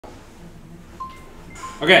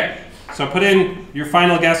Okay, so put in your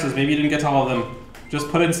final guesses. Maybe you didn't get to all of them. Just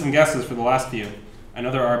put in some guesses for the last few. I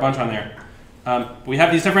know there are a bunch on there. We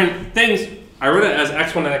have these different things. I wrote it as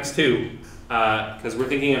x1 and x2 because we're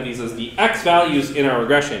thinking of these as the x values in our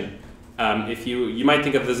regression. If you might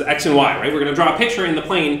think of this as x and y, right? We're going to draw a picture in the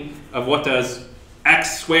plane of what does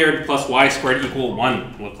x squared plus y squared equal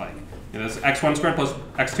 1 look like. That's x1 squared plus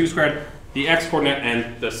x2 squared, the x coordinate,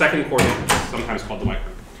 and the second coordinate, which is sometimes called the y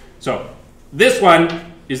coordinate. So this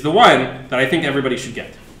one is the one that I think everybody should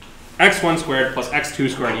get. x1 squared plus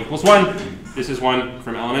x2 squared equals 1. This is one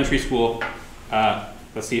from elementary school.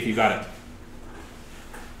 Let's see if you got it.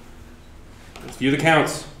 Let's view the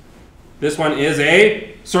counts. This one is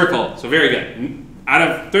a circle, so very good. Out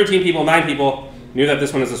of 13 people, 9 people knew that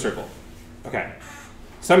this one is a circle. Okay.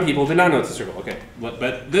 Some people did not know it's a circle. Okay,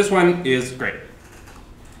 but this one is great.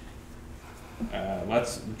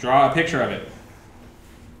 Let's draw a picture of it.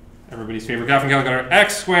 Everybody's favorite graphing calculator.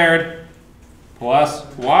 X squared plus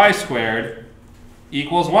y squared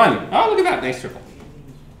equals 1. Oh, look at that. Nice circle.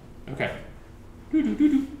 Okay.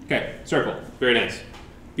 Okay, circle. Very nice.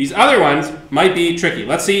 These other ones might be tricky.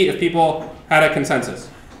 Let's see if people had a consensus.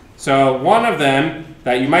 So one of them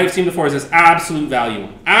that you might have seen before is this absolute value.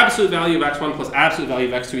 Absolute value of x1 plus absolute value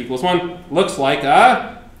of x2 equals 1 looks like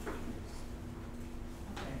a...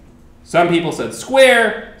 Some people said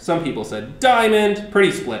square. Some people said diamond.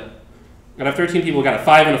 Pretty split. Out of 13 people, we got a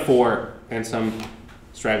 5 and a 4 and some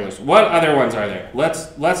stragglers. What other ones are there?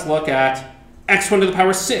 Let's look at x1 to the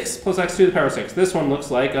power 6 plus x2 to the power 6. This one looks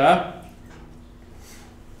like a...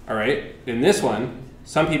 All right, in this one,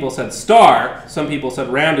 some people said star, some people said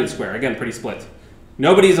rounded square. Again, pretty split.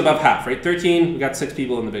 Nobody's above half, right? 13, we got 6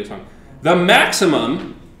 people in the biggest one. The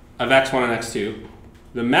maximum of x1 and x2,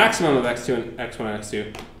 the maximum of x2 and x1 and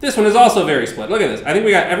x2, this one is also very split. Look at this. I think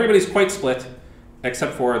we got everybody's quite split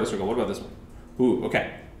except for the circle. What about this one? Ooh,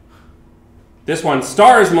 okay. This one,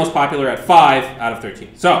 star is the most popular at 5 out of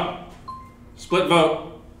 13. So, split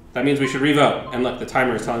vote. That means we should revote. And look, the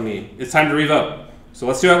timer is telling me it's time to revote. So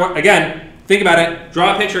let's do it again. Think about it.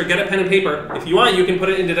 Draw a picture. Get a pen and paper. If you want, you can put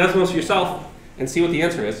it into decimals yourself and see what the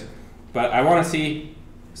answer is. But I want to see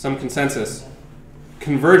some consensus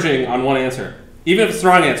converging on one answer, even if it's the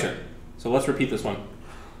wrong answer. So let's repeat this one.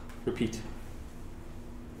 Repeat.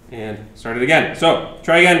 And start it again. So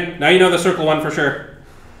try again. Now you know the circle one for sure.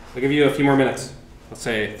 I'll give you a few more minutes. Let's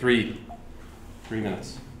say 3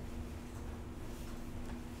 minutes.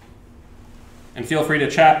 And feel free to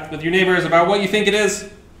chat with your neighbors about what you think it is.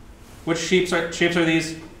 Which shapes are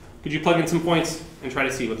these? Could you plug in some points and try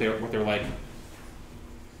to see what they're like?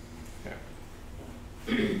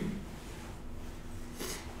 Okay.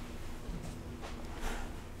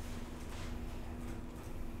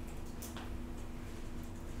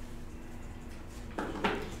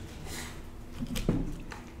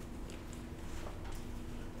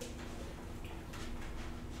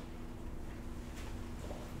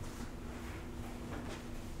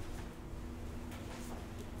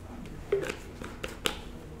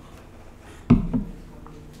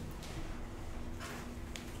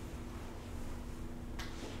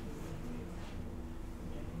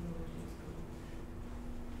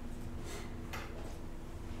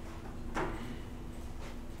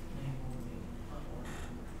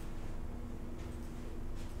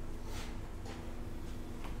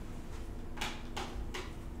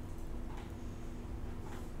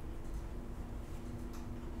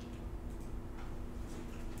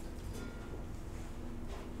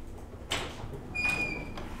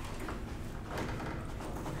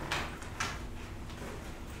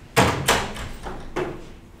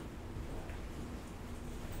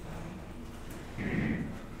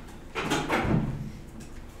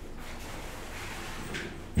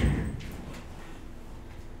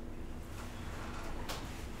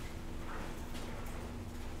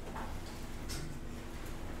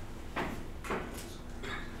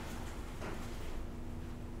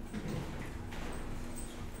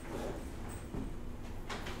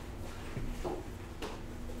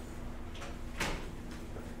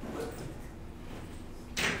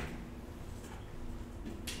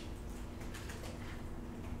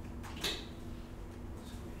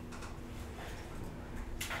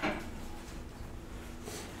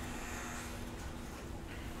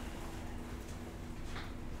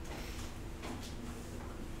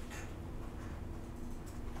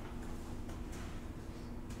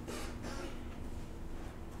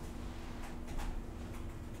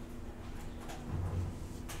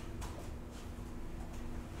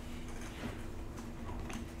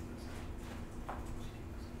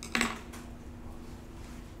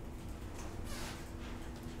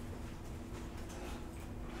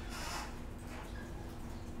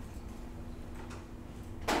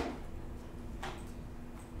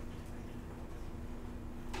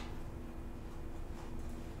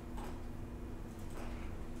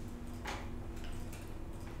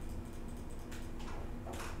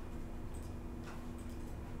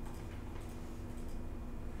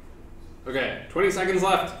 Okay, 20 seconds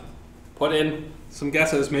left. Put in some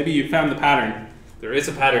guesses. Maybe you found the pattern. There is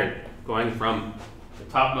a pattern going from the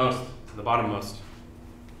topmost to the bottommost.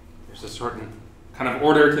 There's a certain kind of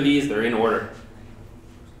order to these. They're in order.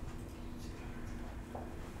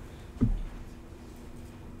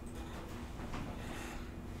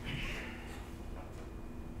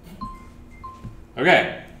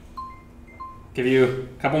 Okay. Give you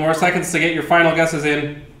a couple more seconds to get your final guesses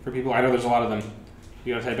in for people. I know there's a lot of them.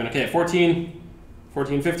 You gotta type in, okay, 14,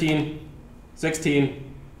 14, 15,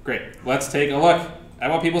 16. Great. Let's take a look at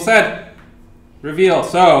what people said. Reveal.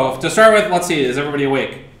 So to start with, let's see, is everybody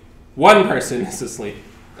awake? One person is asleep.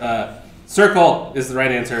 Circle is the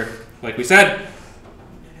right answer, like we said.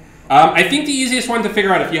 I think the easiest one to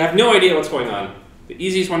figure out, if you have no idea what's going on, the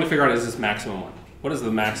easiest one to figure out is this maximum one. What does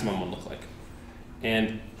the maximum one look like?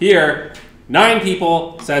 And here, 9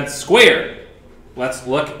 people said square. Let's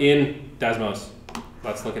look in Desmos.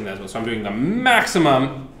 So I'm doing the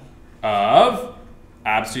maximum of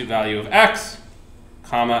absolute value of x,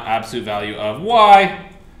 comma, absolute value of y.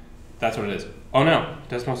 That's what it is. Oh no,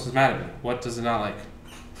 Desmos is mad at me. What does it not like?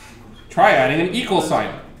 Try adding an equal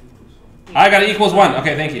sign. I got an equals 1.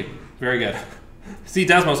 Okay, thank you. Very good. See,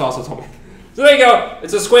 Desmos also told me. So there you go.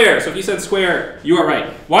 It's a square. So if you said square, you are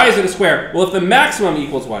right. Why is it a square? Well, if the maximum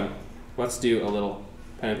equals 1, let's do a little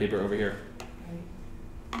pen and paper over here.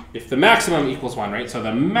 If the maximum equals 1, right? So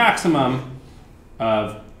the maximum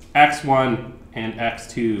of x1 and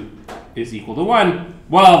x2 is equal to 1,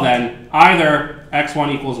 well then, either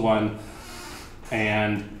x1 equals 1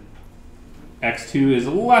 and x2 is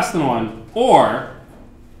less than 1, or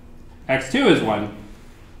x2 is 1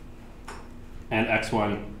 and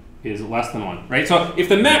x1 is less than 1, right? So if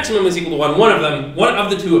the maximum is equal to 1, one of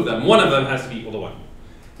the two of them, one of them has to be equal to 1.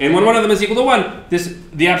 And when one of them is equal to 1,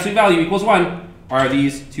 the absolute value equals 1 are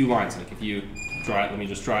these two lines. Like if you draw it, let me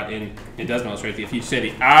just draw it in Desmos, right? If you say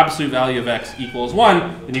the absolute value of x equals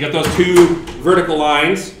 1, then you get those two vertical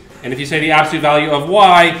lines. And if you say the absolute value of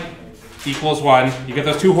y equals 1, you get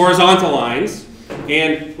those two horizontal lines.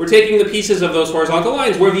 And we're taking the pieces of those horizontal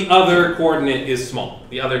lines where the other coordinate is small.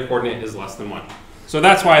 The other coordinate is less than 1. So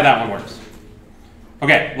that's why that one works.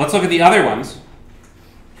 Okay, let's look at the other ones.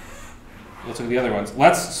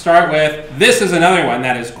 Let's start with, this is another one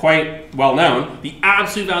that is quite well known, the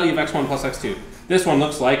absolute value of x1 plus x2. This one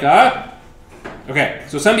looks like a, okay,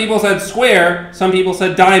 so some people said square, some people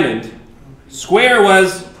said diamond. Square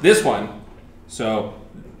was this one. So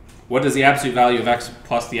what does the absolute value of x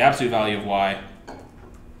plus the absolute value of y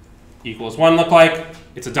equals 1 look like?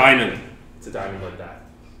 It's a diamond. It's a diamond like that.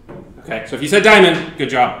 Okay, so if you said diamond, good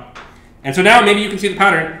job. And so now maybe you can see the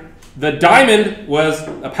pattern. The diamond was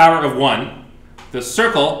a power of 1. The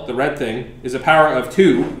circle, the red thing, is a power of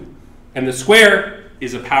 2. And the square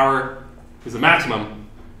is a maximum.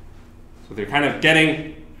 So they're kind of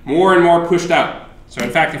getting more and more pushed out. So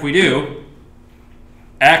in fact, if we do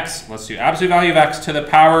x, let's do absolute value of x to the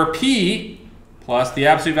power p plus the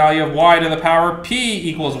absolute value of y to the power p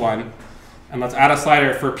equals 1. And let's add a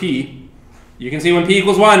slider for p. You can see when p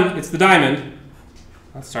equals 1, it's the diamond.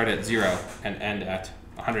 Let's start at 0 and end at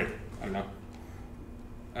 100. I don't know.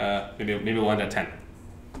 Maybe we'll end at 10.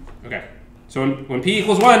 Okay. So when p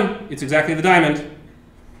equals 1, it's exactly the diamond.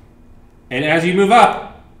 And as you move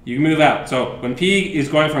up, you move out. So when p is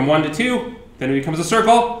going from 1 to 2, then it becomes a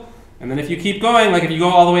circle. And then if you keep going, like if you go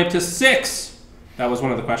all the way up to 6, that was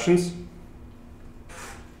one of the questions.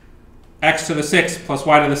 X to the 6 plus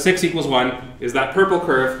y to the 6 equals 1 is that purple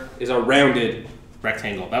curve is a rounded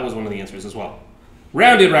rectangle. That was one of the answers as well.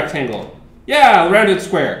 Rounded rectangle. Yeah, rounded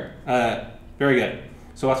square. Very good.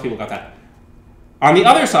 So lots of people got that. On the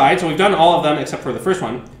other side, so we've done all of them except for the first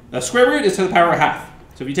one, the square root is to the power of half.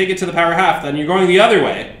 So if you take it to the power of half, then you're going the other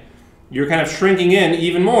way. You're kind of shrinking in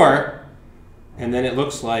even more, and then it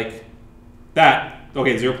looks like that.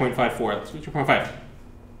 Okay, 0.54. Let's do 0.5.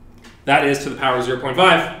 That is to the power of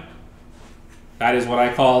 0.5. That is what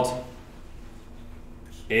I called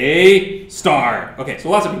a star. Okay, so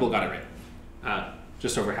lots of people got it right.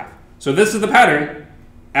 Just over half. So this is the pattern.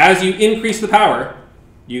 As you increase the power,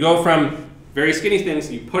 you go from very skinny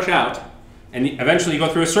things, you push out, and eventually you go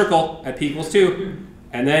through a circle at p equals 2,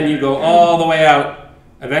 and then you go all the way out.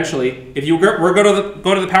 Eventually, if you go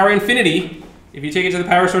to the power infinity, if you take it to the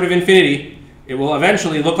power sort of infinity, it will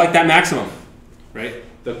eventually look like that maximum, right?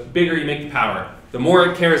 The bigger you make the power, the more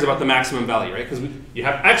it cares about the maximum value, right? Because you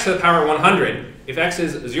have x to the power 100. If x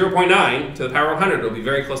is 0.9 to the power 100, it'll be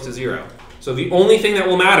very close to 0. So the only thing that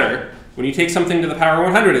will matter when you take something to the power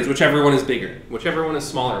 100 is whichever one is bigger. Whichever one is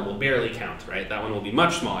smaller will barely count, right? That one will be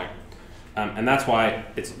much smaller. And that's why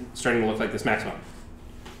it's starting to look like this maximum.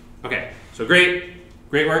 Okay, so great.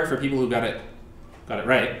 Great work for people who got it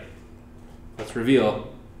right. Let's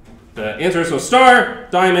reveal the answer. So star,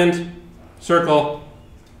 diamond, circle,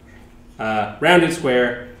 rounded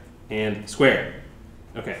square, and square.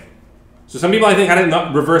 Okay. So some people, I think, had it in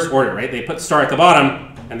the reverse order, right? They put star at the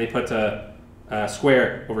bottom, and they put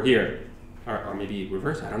square over here. Or maybe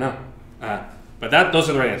reverse, I don't know. But those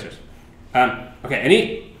are the right answers. Okay,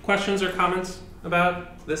 any questions or comments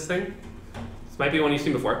about this thing? This might be one you've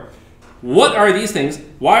seen before. What are these things?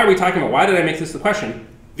 Why are we talking about? Why did I make this the question?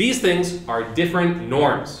 These things are different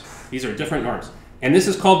norms. These are different norms. And this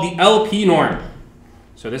is called the LP norm.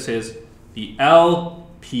 So this is the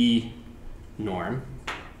LP norm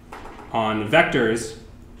on vectors,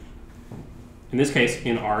 in this case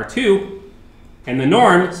in R2. And the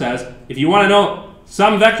norm says, if you want to know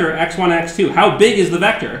some vector x1, x2, how big is the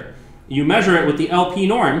vector? You measure it with the LP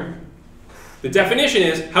norm. The definition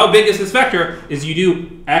is, how big is this vector? Is you do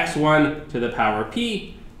x1 to the power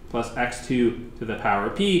p plus x2 to the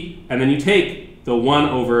power p, and then you take the 1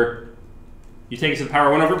 over, you take it to the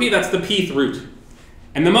power 1 over p, that's the pth root.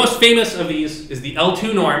 And the most famous of these is the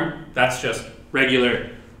L2 norm. That's just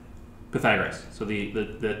regular Pythagoras. So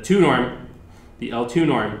the 2 norm, the L2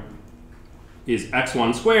 norm, is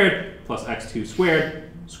x1 squared plus x2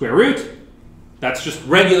 squared square root. That's just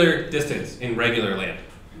regular distance in regular land.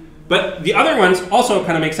 But the other ones also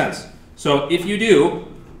kind of make sense. So if you do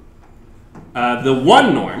the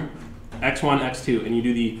 1 norm, x1, x2, and you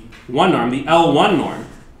do the 1 norm, the L1 norm,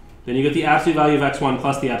 then you get the absolute value of x1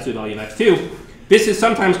 plus the absolute value of x2. This is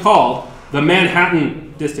sometimes called the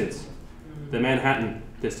Manhattan distance. The Manhattan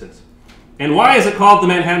distance. And why is it called the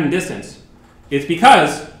Manhattan distance? It's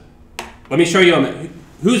because, let me show you,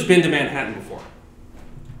 who's been to Manhattan before?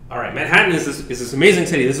 All right, Manhattan is this amazing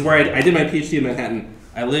city. This is where I did my PhD in Manhattan.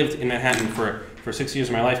 I lived in Manhattan for 6 years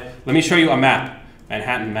of my life. Let me show you a map,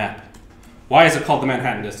 Manhattan map. Why is it called the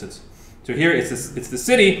Manhattan distance? So here it's the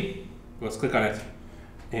city. Let's click on it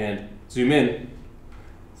and zoom in.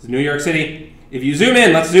 This is New York City. If you zoom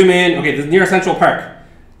in, let's zoom in. Okay, this is near Central Park.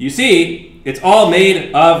 You see, it's all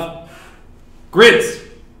made of grids.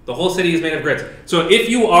 The whole city is made of grids. So if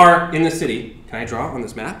you are in the city, can I draw on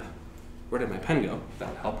this map? Where did my pen go? That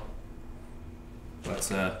would help. Let's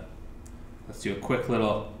do a quick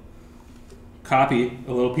little copy,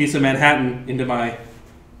 a little piece of Manhattan into my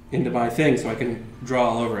thing so I can draw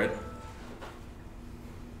all over it.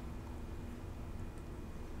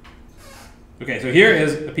 Okay, so here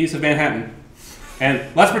is a piece of Manhattan.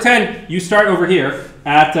 And let's pretend you start over here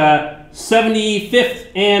at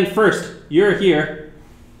 75th and 1st. You're here.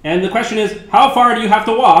 And the question is, how far do you have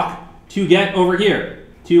to walk to get over here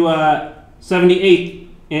to 78th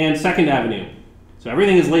and 2nd Avenue? So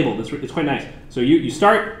everything is labeled. It's quite nice. So you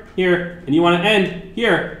start here and you want to end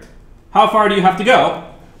here. How far do you have to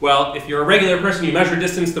go? Well, if you're a regular person, you measure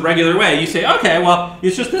distance the regular way. You say, okay, well,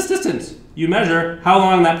 it's just this distance. You measure how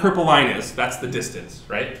long that purple line is. That's the distance,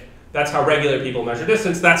 right? That's how regular people measure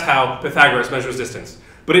distance. That's how Pythagoras measures distance.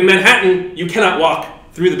 But in Manhattan, you cannot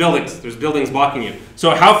walk through the buildings. There's buildings blocking you.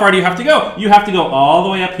 So how far do you have to go? You have to go all the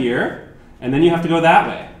way up here, and then you have to go that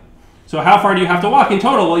way. So how far do you have to walk in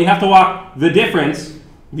total? Well, you have to walk the difference,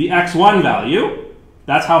 the x1 value.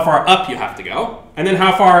 That's how far up you have to go. And then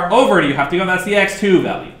how far over do you have to go? That's the x2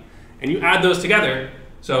 value. And you add those together.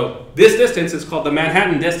 So this distance is called the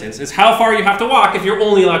Manhattan distance. It's how far you have to walk if you're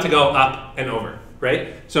only allowed to go up and over,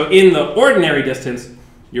 right? So in the ordinary distance,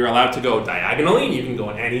 you're allowed to go diagonally. You can go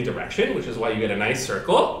in any direction, which is why you get a nice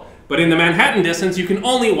circle. But in the Manhattan distance, you can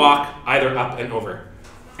only walk either up and over.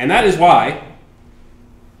 And that is why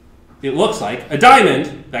it looks like a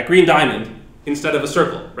diamond, that green diamond, instead of a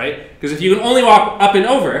circle, right? Because if you can only walk up and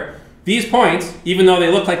over, these points, even though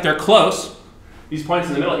they look like they're close, these points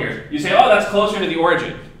in the middle here, you say, oh, that's closer to the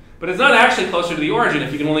origin. But it's not actually closer to the origin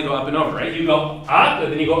if you can only go up and over, right? You go up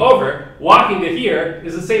and then you go over. Walking to here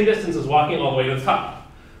is the same distance as walking all the way to the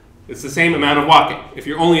top. It's the same amount of walking if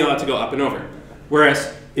you're only allowed to go up and over.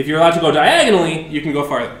 Whereas if you're allowed to go diagonally, you can go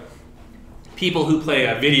farther. People who play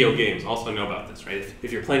video games also know about this, right?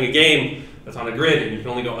 If you're playing a game that's on a grid and you can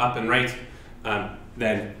only go up and right,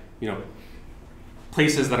 then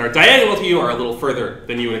places that are diagonal to you are a little further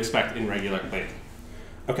than you would expect in regular length.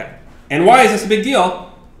 Okay, and why is this a big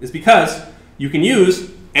deal? Is because you can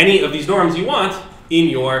use any of these norms you want in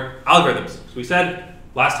your algorithms. So we said,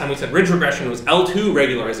 last time we said ridge regression was L2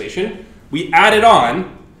 regularization. We added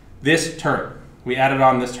on this term.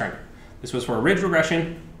 This was for a ridge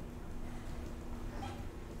regression.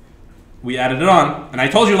 We added it on, and I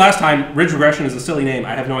told you last time, ridge regression is a silly name.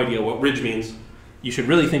 I have no idea what ridge means. You should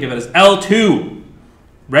really think of it as L2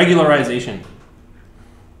 regularization.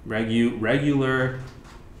 Regularization.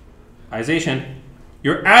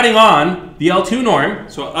 you're adding on the L2 norm.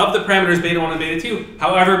 So of the parameters beta 1 and beta 2,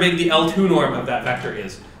 however big the L2 norm of that vector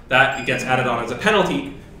is, that gets added on as a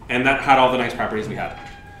penalty, and that had all the nice properties we had.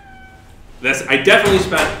 This, I definitely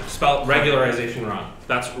spelled regularization wrong.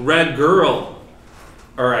 That's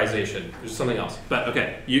regularization, which is something else. But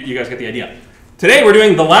okay, you guys get the idea. Today we're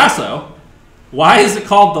doing the lasso. Why is it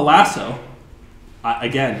called the lasso?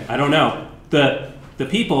 Again, I don't know. The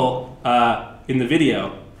people in the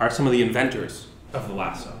video are some of the inventors of the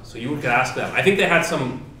lasso. So you could ask them. I think they had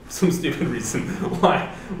some stupid reason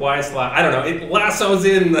why it's lasso. I don't know. It lassos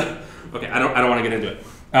in the. Okay, I don't want to get into it.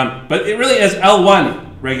 But it really is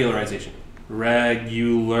L1 regularization.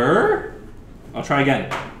 Regular. I'll try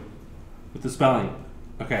again with the spelling.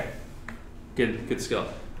 Okay, good skill.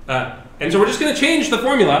 And so we're just going to change the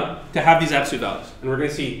formula to have these absolute values, and we're going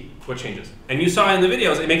to see what changes. And you saw in the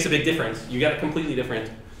videos, it makes a big difference. You get a completely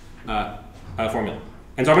different formula.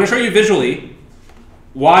 And so I'm going to show you visually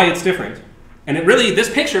why it's different. And it really,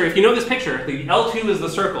 this picture, if you know this picture, the L2 is the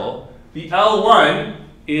circle, the L1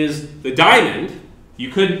 is the diamond. You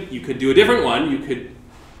could do a different one. You could,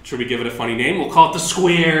 should we give it a funny name? We'll call it the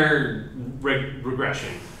square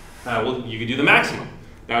regression. You could do the maximum.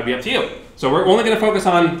 That would be up to you. So we're only going to focus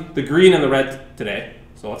on the green and the red today.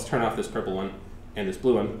 So let's turn off this purple one and this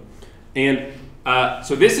blue one. And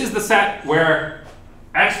so this is the set where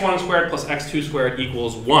x1 squared plus x2 squared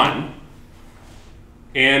equals 1.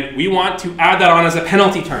 And we want to add that on as a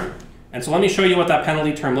penalty term. And so let me show you what that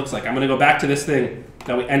penalty term looks like. I'm going to go back to this thing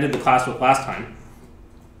that we ended the class with last time.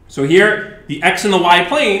 So here, the x and the y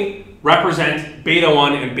plane represent beta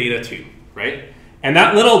 1 and beta 2, right? And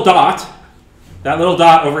that little dot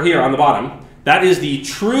over here on the bottom, that is the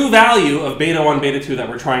true value of beta 1, beta 2 that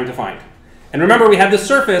we're trying to find. And remember, we have this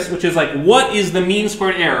surface, which is like, what is the mean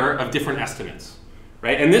squared error of different estimates,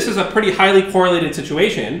 right? And this is a pretty highly correlated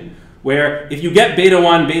situation where if you get beta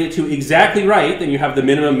 1, beta 2 exactly right, then you have the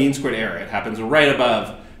minimum mean squared error. It happens right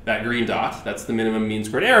above that green dot. That's the minimum mean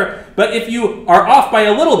squared error. But if you are off by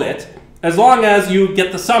a little bit, as long as you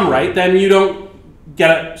get the sum right, then you don't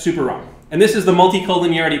get it super wrong. And this is the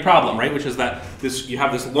multicollinearity problem, right? Which is that you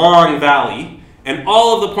have this long valley, and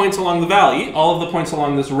all of the points along the valley, all of the points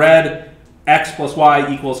along this red x plus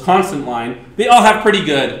y equals constant line, they all have pretty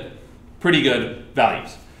good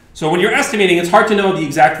values. So when you're estimating, it's hard to know the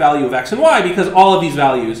exact value of x and y because all of these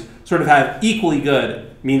values sort of have equally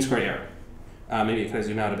good mean squared error. Maybe if I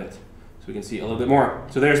zoom out a bit so we can see a little bit more.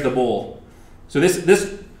 So there's the bowl. So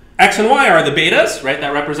this x and y are the betas, right?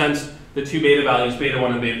 That represents the two beta values, beta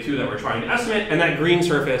 1 and beta 2 that we're trying to estimate. And that green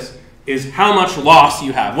surface is how much loss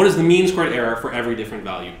you have. What is the mean squared error for every different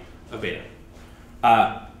value of beta?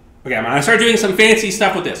 Okay, I'm going to start doing some fancy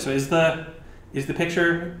stuff with this. So is the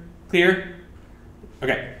picture clear?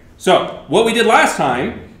 Okay, so what we did last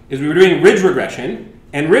time is we were doing ridge regression.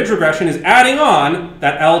 And ridge regression is adding on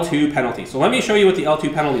that L2 penalty. So let me show you what the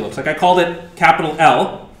L2 penalty looks like. I called it capital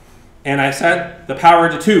L, and I set the power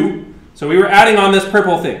to 2. So we were adding on this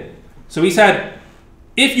purple thing. So we said,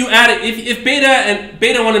 if you add it, if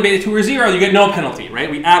beta 1 and beta 2 are 0, you get no penalty,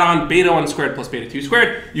 right? We add on beta 1 squared plus beta 2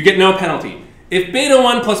 squared, you get no penalty. If beta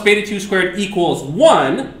 1 plus beta 2 squared equals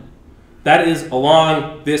 1, that is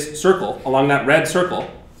along this circle, along that red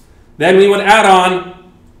circle, then we would add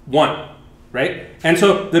on 1, right? And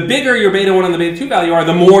so the bigger your beta 1 and the beta 2 value are,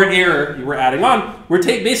 the more error you were adding on. We're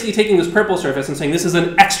basically taking this purple surface and saying this is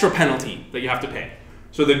an extra penalty that you have to pay.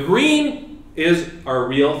 So the green is our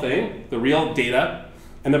real thing, the real data,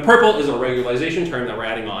 and the purple is a regularization term that we're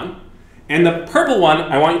adding on. And the purple one,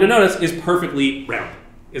 I want you to notice, is perfectly round,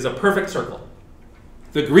 is a perfect circle.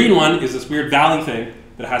 The green one is this weird valley thing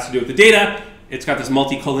that has to do with the data. It's got this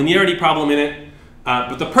multicollinearity problem in it.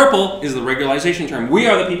 But the purple is the regularization term. We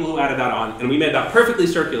are the people who added that on, and we made that perfectly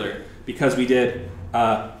circular because we did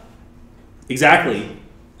exactly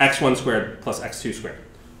x1 squared plus x2 squared.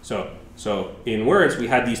 So in words, we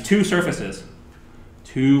had these two surfaces.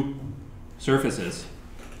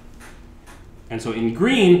 And so in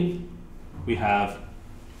green, we have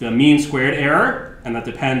the mean squared error, and that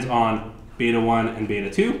depends on beta 1 and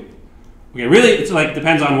beta 2. Okay, really, it's like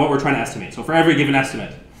depends on what we're trying to estimate. So for every given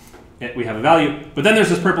estimate, we have a value. But then there's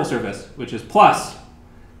this purple surface, which is plus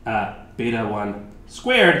beta 1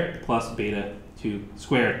 squared plus beta 2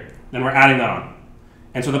 squared. Then we're adding that on.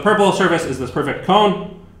 And so the purple surface is this perfect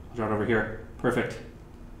cone. I'll draw it over here. Perfect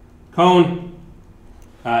cone.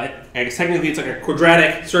 I guess technically it's like a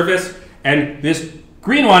quadratic surface. And this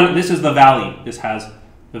green one, this is the valley. This has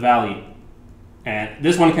the valley. And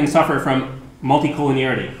this one can suffer from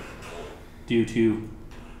multicollinearity due to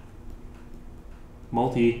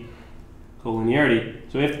multicollinearity.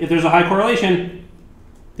 So if there's a high correlation,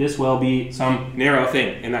 this will be some narrow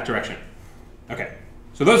thing in that direction. Okay,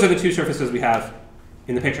 so those are the two surfaces we have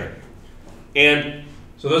in the picture. And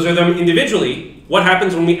so those are them individually. What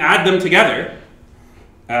happens when we add them together?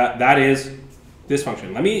 That is this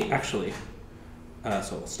function. Let me actually,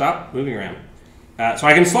 so stop moving around. So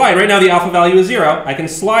I can slide, right now the alpha value is 0. I can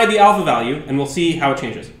slide the alpha value and we'll see how it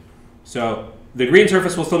changes. So the green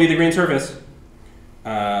surface will still be the green surface.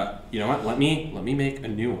 You know what, let me make a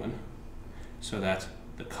new one so that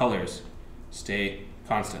the colors stay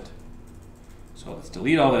constant. So let's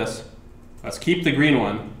delete all this. Let's keep the green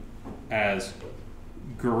one as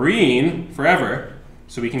green forever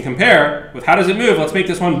so we can compare with how does it move. Let's make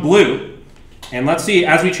this one blue. And let's see,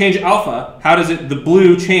 as we change alpha, how does the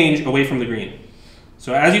blue change away from the green?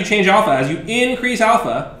 So as you change alpha, as you increase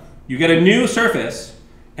alpha, you get a new surface,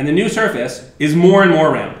 and the new surface is more and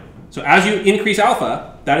more round. So as you increase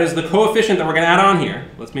alpha, that is the coefficient that we're going to add on here.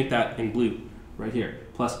 Let's make that in blue right here.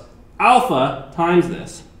 Plus alpha times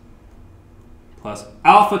this. Plus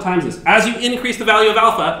alpha times this. As you increase the value of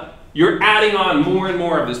alpha, you're adding on more and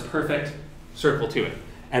more of this perfect circle to it.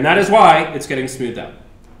 And that is why it's getting smoothed out.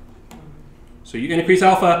 So you increase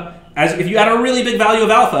alpha. As if you add a really big value of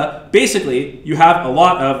alpha, basically you have a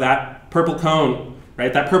lot of that purple cone,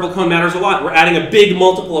 right? That purple cone matters a lot. We're adding a big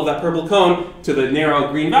multiple of that purple cone to the narrow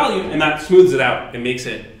green value, and that smooths it out and makes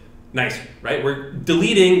it nice, right? We're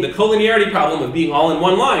deleting the collinearity problem of being all in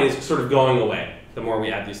one line is sort of going away the more we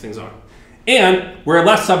add these things on. And we're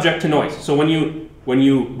less subject to noise. So when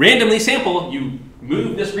you randomly sample, you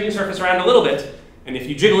move this green surface around a little bit, and if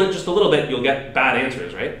you jiggle it just a little bit, you'll get bad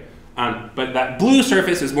answers, right? But that blue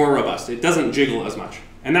surface is more robust. It doesn't jiggle as much,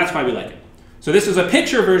 and that's why we like it. So this is a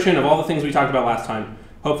picture version of all the things we talked about last time.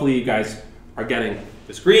 Hopefully you guys are getting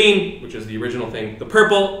this green, which is the original thing, the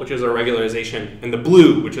purple, which is our regularization, and the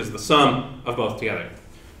blue, which is the sum of both together.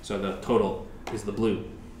 So the total is the blue.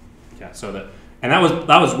 Yeah. So and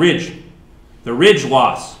that was ridge. The ridge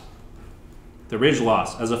loss. The ridge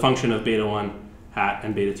loss as a function of beta 1 hat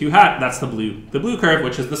and beta 2 hat. That's the blue curve,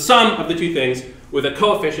 which is the sum of the two things with a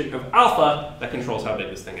coefficient of alpha that controls how big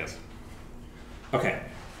this thing is. Okay.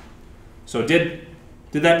 So did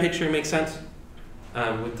that picture make sense?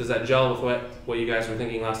 Does that gel with what you guys were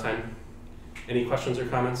thinking last time? Any questions or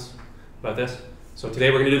comments about this? So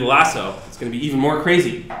today we're going to do the lasso. It's going to be even more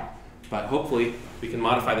crazy, but hopefully we can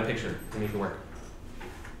modify the picture and make it work.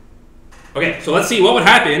 Okay, so let's see what would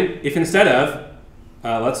happen if instead of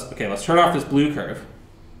let's turn off this blue curve.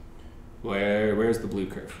 Where's the blue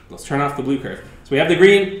curve? Let's turn off the blue curve. So we have the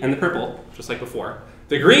green and the purple, just like before.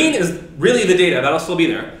 The green is really the data. That'll still be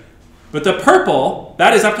there. But the purple,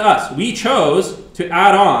 that is up to us. We chose to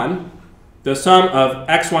add on the sum of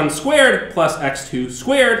x1 squared plus x2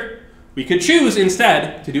 squared. We could choose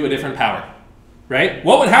instead to do a different power, right?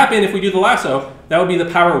 What would happen if we do the lasso? That would be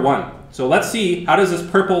the power 1. So let's see, how does this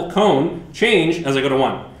purple cone change as I go to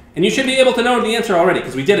 1? And you should be able to know the answer already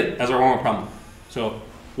because we did it as our normal problem. So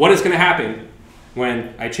what is going to happen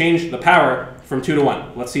when I change the power from 2 to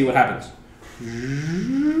 1? Let's see what happens.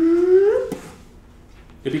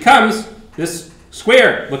 It becomes this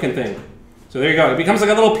square looking thing. So there you go. It becomes like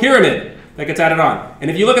a little pyramid that gets added on.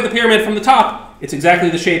 And if you look at the pyramid from the top, it's exactly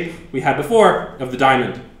the shape we had before of the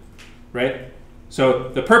diamond, right? So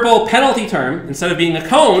the purple penalty term, instead of being a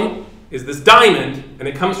cone, is this diamond, and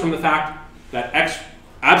it comes from the fact that x,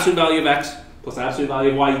 absolute value of x plus absolute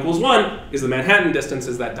value of y equals 1 is the Manhattan distance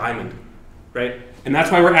is that diamond, right? And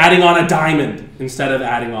that's why we're adding on a diamond instead of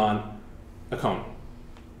adding on a cone.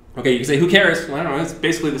 Okay, you can say, who cares? Well, I don't know, it's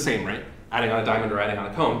basically the same, right? Adding on a diamond or adding on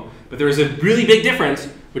a cone. But there is a really big difference,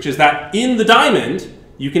 which is that in the diamond,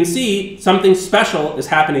 you can see something special is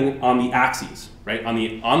happening on the axes, right? On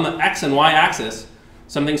the x and y axis,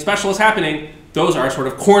 something special is happening. Those are sort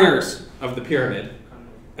of corners of the pyramid.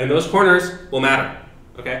 And those corners will matter,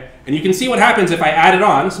 okay? And you can see what happens if I add it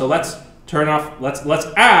on. So let's turn off, let's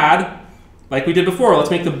add, like we did before,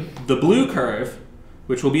 let's make the blue curve,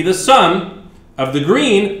 which will be the sum of the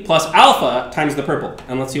green plus alpha times the purple.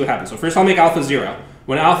 And let's see what happens. So first I'll make alpha 0.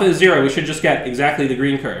 When alpha is 0, we should just get exactly the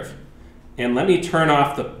green curve. And let me turn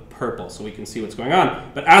off the purple so we can see what's going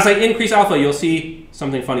on. But as I increase alpha, you'll see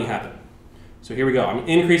something funny happen. So here we go. I'm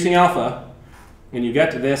increasing alpha, and you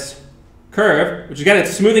get to this curve, which again,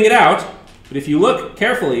 it's smoothing it out. But if you look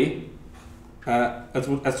carefully as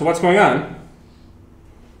to what's going on,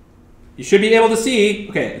 you should be able to see,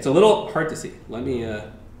 okay, it's a little hard to see. Let me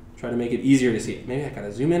try to make it easier to see. Maybe I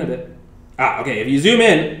gotta zoom in a bit. Okay, if you zoom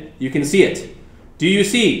in, you can see it. Do you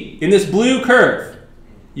see, in this blue curve,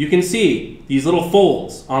 you can see these little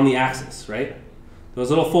folds on the axis, right? Those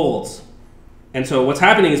little folds. And so what's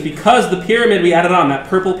happening is because the pyramid we added on, that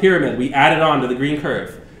purple pyramid we added on to the green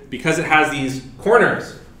curve, because it has these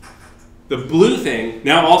corners, the blue thing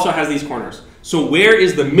now also has these corners. So where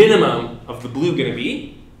is the minimum of the blue going to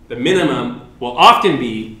be? The minimum will often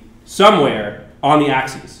be somewhere on the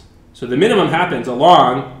axes. So the minimum happens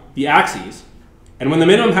along the axes. And when the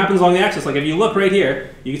minimum happens along the axis, like if you look right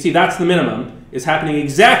here, you can see that's the minimum, is happening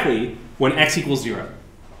exactly when x equals 0.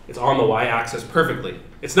 It's on the y-axis perfectly.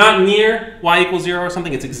 It's not near y equals 0 or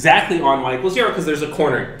something. It's exactly on y equals 0 because there's a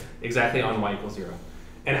corner exactly on y equals 0.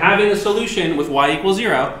 And having a solution with y equals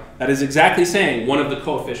 0, that is exactly saying one of the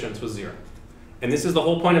coefficients was 0. And this is the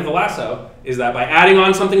whole point of the lasso, is that by adding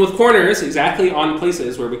on something with corners exactly on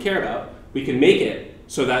places where we care about, we can make it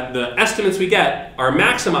so that the estimates we get are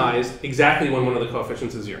maximized exactly when one of the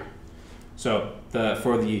coefficients is 0. So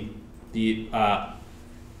for the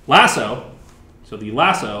lasso, the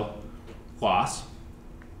lasso loss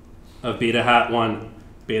of beta hat 1,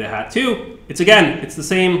 beta hat 2, it's the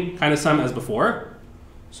same kind of sum as before.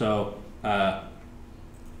 So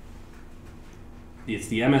it's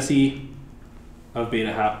the MSE of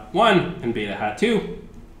beta hat 1 and beta hat 2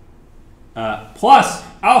 plus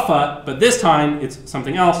alpha, but this time it's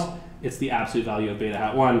something else. It's the absolute value of beta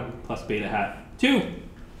hat 1 plus beta hat 2.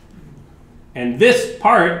 And this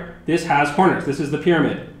part, this has corners. This is the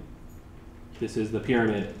pyramid. This is the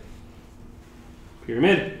pyramid.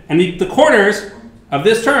 And the corners of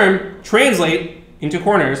this term translate into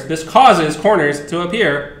corners. This causes corners to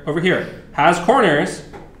appear over here. Has corners.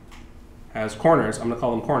 I'm going to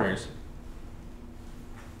call them corners.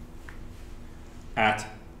 At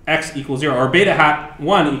x equals 0, or beta hat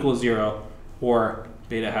 1 equals 0, or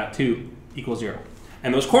beta hat 2 equals 0.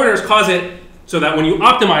 And those corners cause it so that when you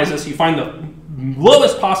optimize this, you find the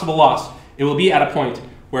lowest possible loss. It will be at a point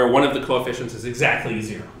where one of the coefficients is exactly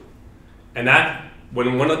 0. And that,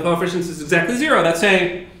 when one of the coefficients is exactly 0, that's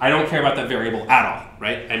saying I don't care about that variable at all,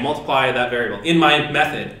 right? I multiply that variable. In my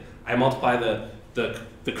method, I multiply the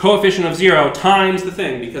coefficient of 0 times the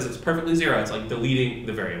thing because it's perfectly 0. It's like deleting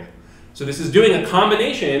the variable. So this is doing a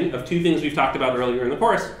combination of two things we've talked about earlier in the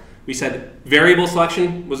course. We said variable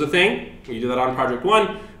selection was a thing. We did that on project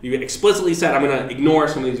 1. We explicitly said I'm going to ignore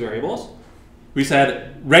some of these variables. We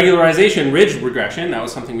said regularization, ridge regression. That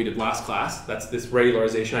was something we did last class. That's this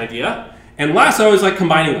regularization idea. And lasso is like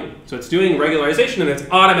combining them. So it's doing regularization and it's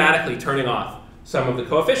automatically turning off some of the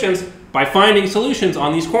coefficients by finding solutions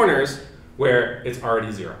on these corners where it's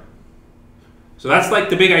already 0. So that's like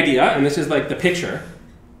the big idea, and this is like the picture.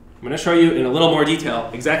 I'm going to show you in a little more detail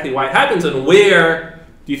exactly why it happens and where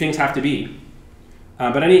do things have to be.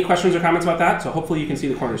 But any questions or comments about that? So hopefully you can see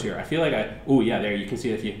the corners here. I feel like oh yeah, there you can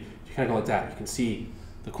see it. If you kind of go like that, you can see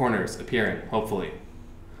the corners appearing, hopefully,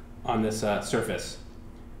 on this surface.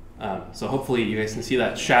 So hopefully you guys can see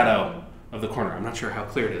that shadow of the corner. I'm not sure how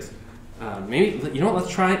clear it is. Maybe, you know what,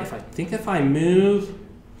 let's try it. If I move,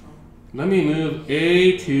 let me move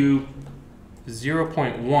A to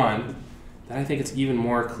 0.1, then I think it's even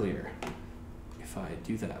more clear. If I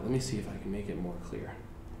do that, let me see if I can make it more clear.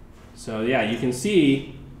 So yeah, you can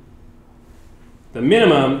see the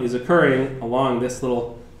minimum is occurring along this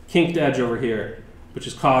little kinked edge over here, which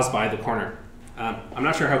is caused by the corner. I'm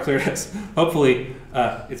not sure how clear it is. Hopefully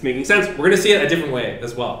it's making sense. We're going to see it a different way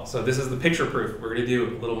as well. So this is the picture proof. We're going to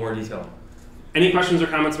do a little more detail. Any questions or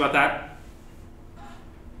comments about that?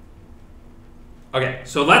 Okay,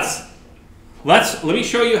 so let me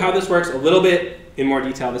show you how this works a little bit in more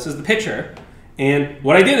detail. This is the picture. And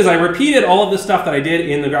what I did is I repeated all of this stuff that I did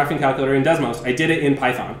in the graphing calculator in Desmos. I did it in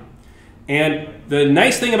Python. And the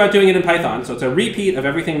nice thing about doing it in Python, so it's a repeat of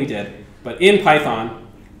everything we did, but in Python.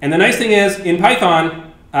 And the nice thing is, in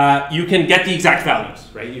Python, you can get the exact values,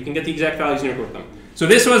 right? You can get the exact values and work with them. So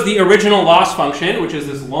this was the original loss function, which is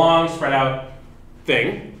this long spread out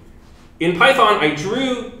thing. In Python, I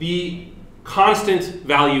drew the constant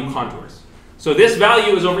value contours. So this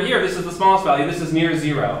value is over here. This is the smallest value. This is near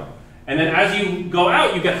 0. And then as you go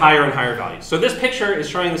out, you get higher and higher values. So this picture is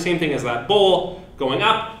showing the same thing as that bowl going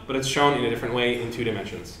up, but it's shown in a different way in 2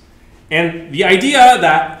 dimensions. And the idea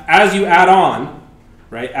that as you add on,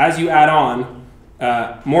 right, as you add on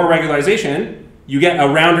more regularization, you get a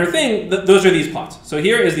rounder thing. Those are these plots. So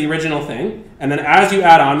here is the original thing. And then as you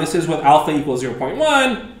add on, this is with alpha equals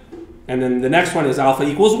 0.1. And then the next one is alpha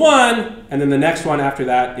equals 1. And then the next one after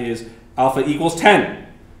that is alpha equals 10.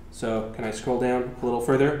 So can I scroll down a little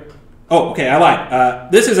further? Oh, OK, I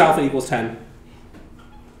lied. This is alpha equals 10.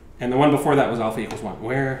 And the one before that was alpha equals 1.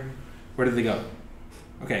 Where did they go?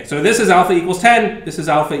 OK, so this is alpha equals 10. This is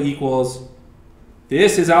alpha equals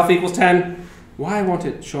 10. Why won't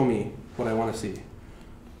it show me what I want to see?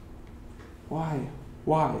 Why?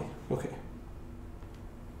 OK.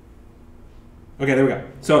 Okay, there we go.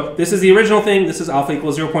 So this is the original thing. This is alpha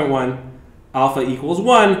equals 0.1, alpha equals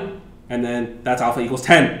 1, and then that's alpha equals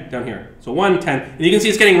 10 down here. So 1, 10. And you can see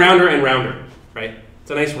it's getting rounder and rounder, right? It's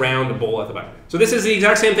a nice round bowl at the back. So this is the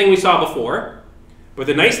exact same thing we saw before. But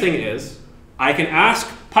the nice thing is I can ask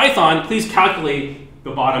Python, please calculate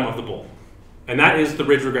the bottom of the bowl. And that is the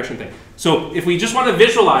ridge regression thing. So if we just want to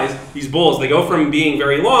visualize these bowls, they go from being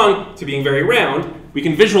very long to being very round. We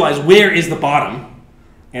can visualize where is the bottom.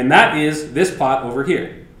 And that is this plot over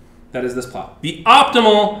here. That is this plot. The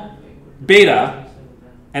optimal beta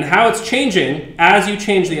and how it's changing as you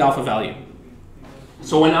change the alpha value.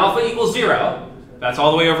 So when alpha equals 0, that's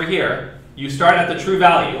all the way over here, you start at the true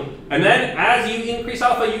value. And then as you increase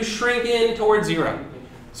alpha, you shrink in towards 0.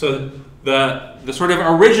 So the sort of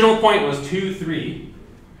original point was 2, 3.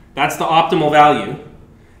 That's the optimal value.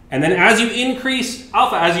 And then as you increase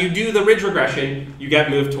alpha, as you do the ridge regression, you get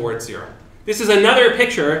moved towards 0. This is another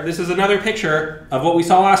picture. This is another picture of what we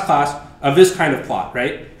saw last class of this kind of plot,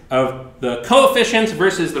 right? Of the coefficients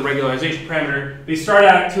versus the regularization parameter. They start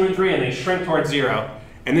at 2 and 3 and they shrink towards 0.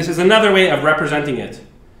 And this is another way of representing it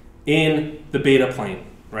in the beta plane,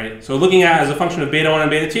 right? So looking at it as a function of beta 1 and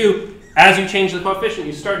beta 2, as you change the coefficient,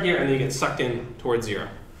 you start here and then you get sucked in towards 0.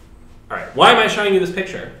 All right, why am I showing you this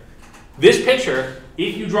picture? This picture,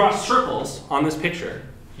 if you draw circles on this picture,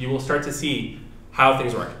 you will start to see how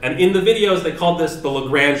things work. And in the videos, they called this the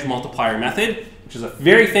Lagrange multiplier method, which is a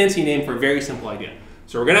very fancy name for a very simple idea.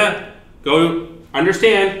 So we're gonna go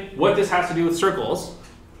understand what this has to do with circles,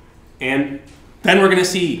 and then we're gonna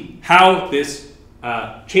see how this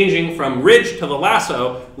changing from ridge to the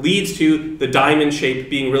lasso leads to the diamond shape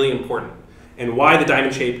being really important, and why the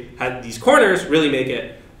diamond shape had these corners really make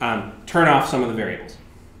it turn off some of the variables.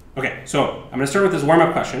 Okay, so I'm gonna start with this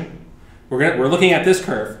warm-up question. We're looking at this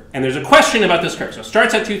curve, and there's a question about this curve. So it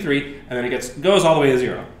starts at 2, 3, and then it goes all the way to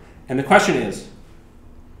 0. And the question is,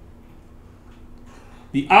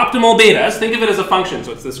 the optimal betas, think of it as a function.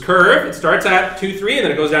 So it's this curve, it starts at 2, 3, and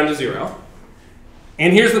then it goes down to 0.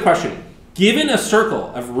 And here's the question. Given a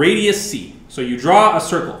circle of radius c, so you draw a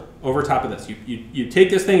circle over top of this. You take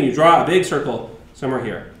this thing, you draw a big circle somewhere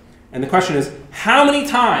here. And the question is, how many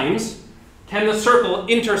times can the circle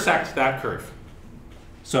intersect that curve?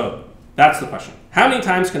 So that's the question. How many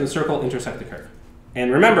times can the circle intersect the curve?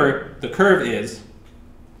 And remember, the curve is,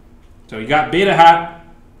 so you got beta hat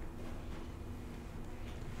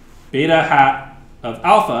of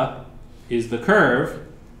alpha is the curve.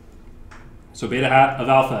 So beta hat of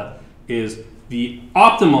alpha is the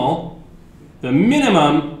optimal, the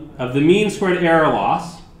minimum of the mean squared error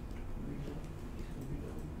loss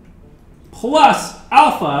plus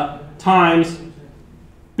alpha times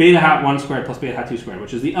beta hat 1 squared plus beta hat 2 squared,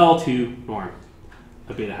 which is the L2 norm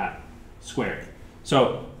of beta hat squared.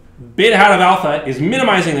 So beta hat of alpha is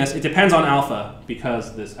minimizing this. It depends on alpha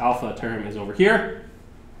because this alpha term is over here.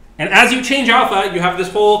 And as you change alpha, you have this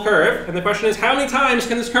whole curve. And the question is, how many times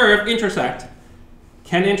can this curve intersect?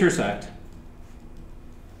 Can intersect.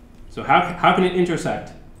 So how can it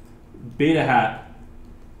intersect beta hat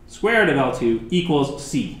squared of L2 equals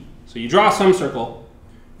C? So you draw some circle,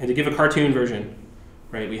 and to give a cartoon version,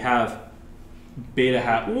 right, we have beta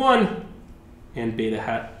hat 1 and beta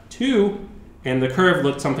hat 2, and the curve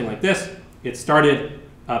looked something like this. It started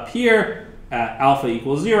up here at alpha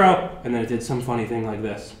equals 0, and then it did some funny thing like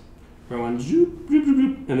this. Where it went zoop, zoop, zoop,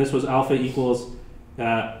 zoop, and this was alpha equals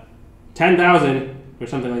 10,000, or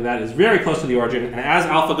something like that, is very close to the origin, and as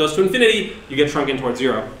alpha goes to infinity, you get shrunken towards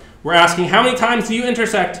 0. We're asking how many times do you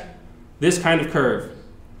intersect this kind of curve?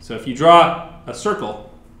 So if you draw a circle,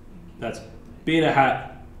 that's beta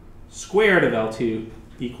hat squared of L2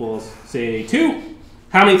 equals, say, 2.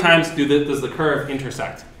 How many times does the curve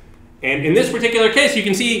intersect? And in this particular case, you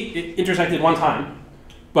can see it intersected 1 time.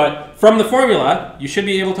 But from the formula, you should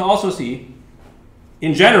be able to also see,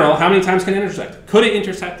 in general, how many times can it intersect? Could it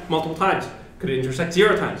intersect multiple times? Could it intersect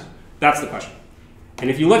 0 times? That's the question. And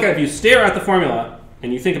if you stare at the formula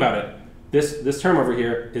and you think about it, this term over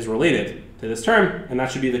here is related to this term, and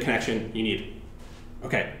that should be the connection you need.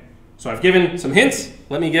 Okay, so I've given some hints.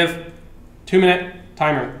 Let me give 2-minute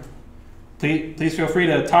timer. Please feel free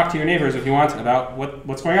to talk to your neighbors if you want about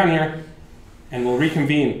what's going on here, and we'll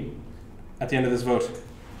reconvene at the end of this vote.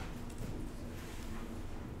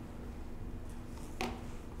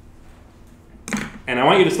 And I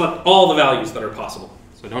want you to select all the values that are possible.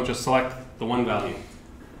 So don't just select the one value.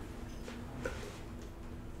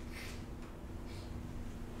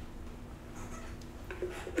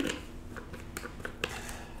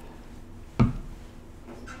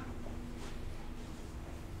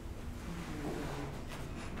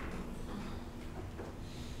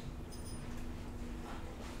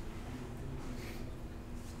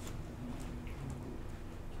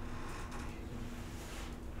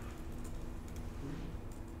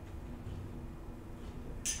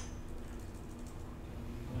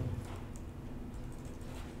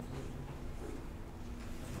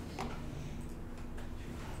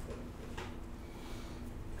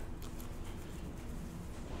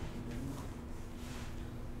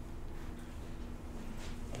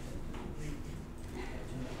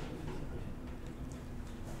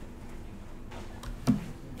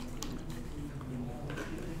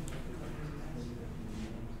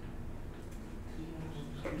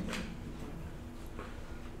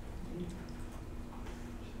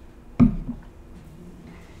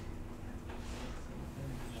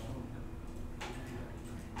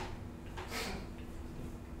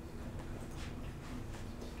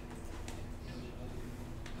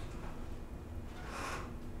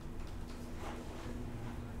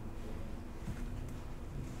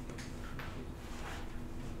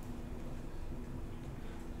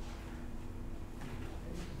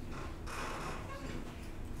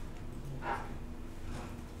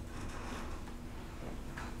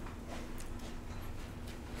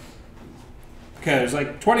 Okay, there's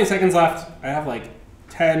like 20 seconds left. I have like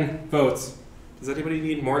 10 votes. Does anybody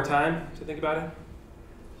need more time to think about it?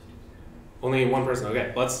 Only one person.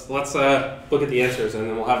 Okay, let's look at the answers and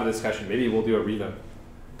then we'll have a discussion. Maybe we'll do a revote.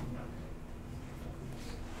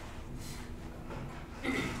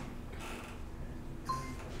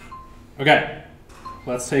 Okay,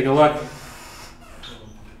 let's take a look.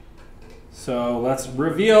 So let's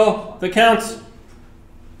reveal the counts.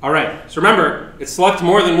 All right, so remember, it's select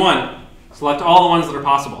more than one. Select all the ones that are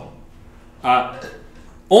possible.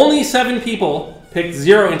 Only 7 people picked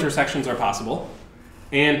 0 intersections are possible.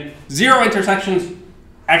 And 0 intersections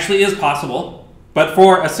actually is possible, but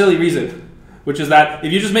for a silly reason, which is that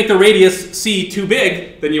if you just make the radius C too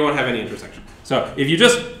big, then you won't have any intersection. So if you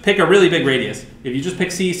just pick a really big radius, if you just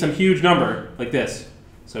pick C some huge number like this,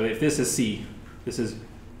 so if this is C, this is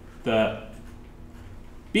the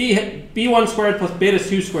B1 squared plus beta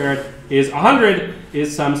 2 squared is 100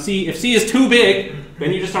 is some C. If C is too big,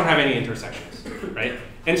 then you just don't have any intersections, right?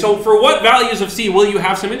 And so for what values of C will you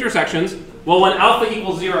have some intersections? Well, when alpha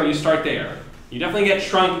equals 0, you start there. You definitely get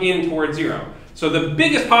shrunk in towards 0. So the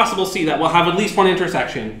biggest possible C that will have at least one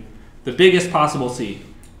intersection, the biggest possible C,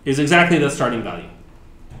 is exactly the starting value.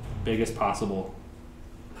 Biggest possible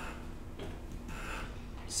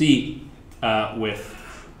C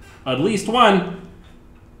with at least one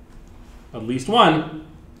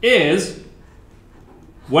is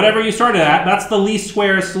whatever you started at. That's the least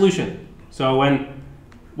squares solution. So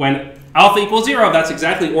when alpha equals 0, that's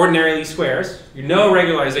exactly ordinary least squares. You know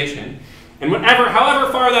regularization. And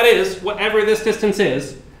however far that is, whatever this distance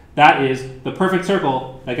is, that is the perfect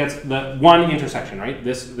circle that gets the one intersection, right?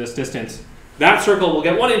 This distance. That circle will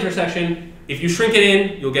get one intersection. If you shrink it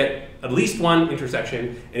in, you'll get at least one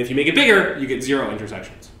intersection. And if you make it bigger, you get 0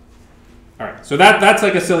 intersections. All right, so that's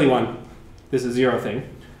like a silly one. This is 0 thing.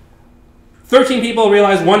 13 people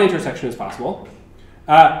realize 1 intersection is possible.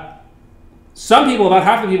 Some people, about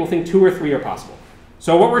half the people, think 2 or 3 are possible.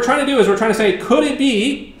 So what we're trying to do is we're trying to say, could it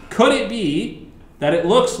be that it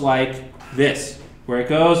looks like this, where it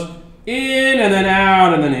goes in and then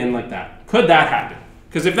out and then in like that? Could that happen?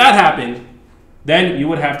 Because if that happened, then you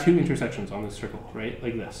would have 2 intersections on this circle, right?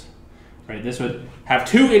 Like this, right? This would have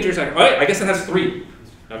 2 intersections. Oh, wait, I guess it has 3.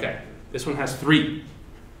 Okay, this one has 3.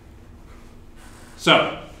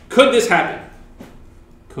 So, could this happen?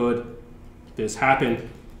 Could this happen?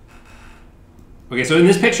 Okay, so in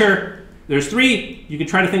this picture, there's 3. You could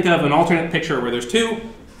try to think of an alternate picture where there's 2.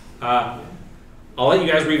 I'll let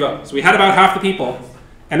you guys revote. So we had about half the people.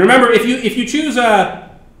 And remember, if you choose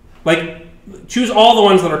choose all the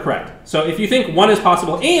ones that are correct. So if you think 1 is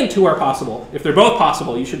possible and 2 are possible, if they're both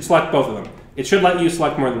possible, you should select both of them. It should let you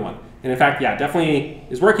select more than 1. And in fact, yeah, definitely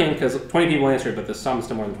is working because 20 people answered, but the sum is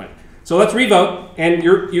still more than 20. So let's revote, and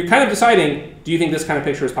you're kind of deciding, do you think this kind of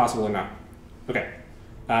picture is possible or not? Okay,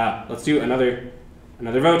 let's do another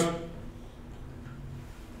vote.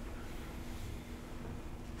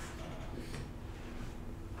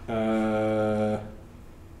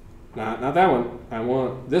 Not that one. I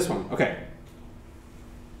want this one. Okay.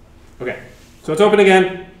 Okay. So it's open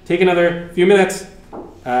again. Take another few minutes.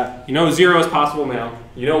 You know 0 is possible now.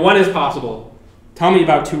 You know 1 is possible. Tell me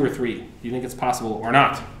about 2 or 3. Do you think it's possible or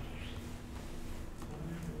not?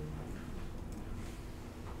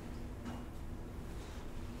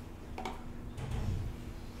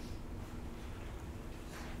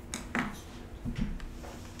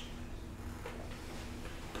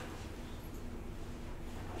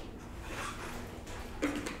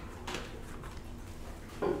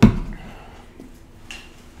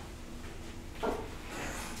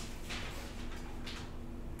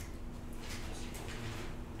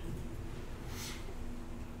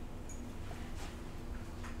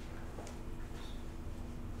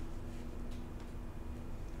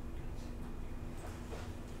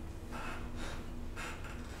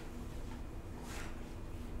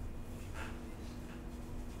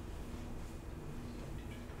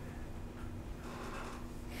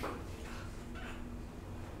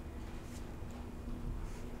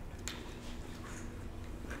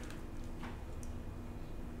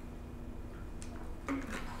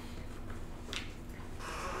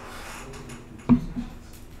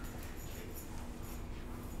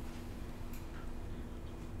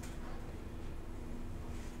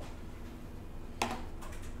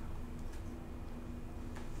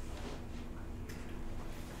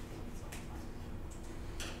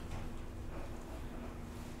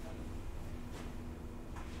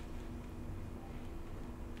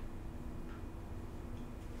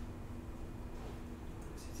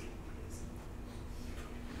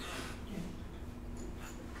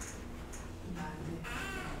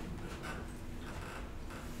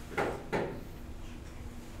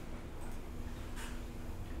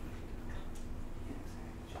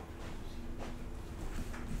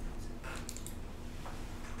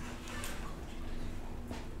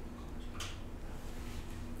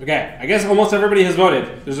 Okay, I guess almost everybody has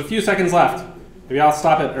voted. There's a few seconds left. Maybe I'll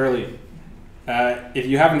stop it early. If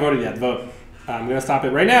you haven't voted yet, vote. I'm going to stop it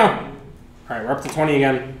right now. All right, we're up to 20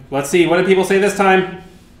 again. Let's see, what did people say this time?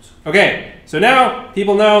 Okay, so now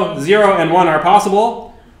people know 0 and 1 are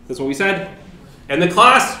possible. That's what we said. And the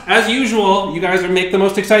class, as usual, you guys make the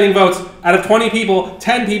most exciting votes. Out of 20 people,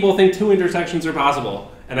 10 people think 2 intersections are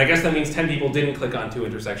possible. And I guess that means 10 people didn't click on 2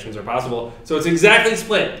 intersections are possible. So it's exactly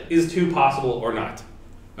split. Is 2 possible or not?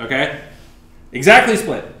 Okay? Exactly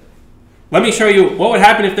split. Let me show you what would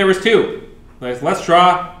happen if there was 2. Let's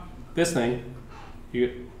draw this thing.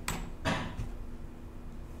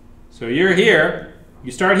 So you're here.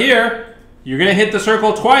 You start here. You're going to hit the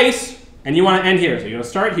circle twice, and you want to end here. So you're going to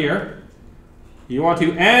start here. You want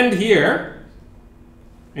to end here,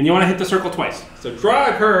 and you want to hit the circle twice. So draw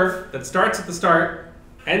a curve that starts at the start,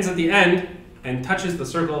 ends at the end, and touches the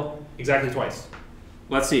circle exactly twice.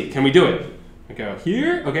 Let's see. Can we do it? I go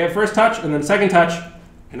here. Okay, first touch, and then second touch,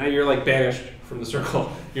 and now you're like banished from the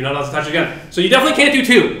circle. You're not allowed to touch again. So you definitely can't do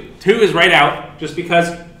 2. 2 is right out, just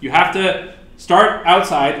because you have to start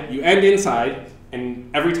outside, you end inside, and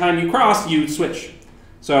every time you cross, you switch.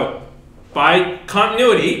 So by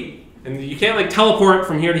continuity, and you can't like teleport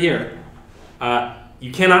from here to here,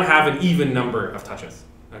 you cannot have an even number of touches.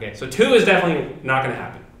 Okay, so 2 is definitely not going to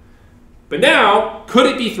happen. But now, could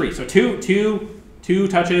it be 3? So two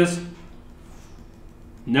touches.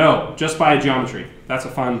 No, just by geometry. That's a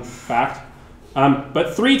fun fact.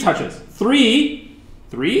 But 3 touches. 3.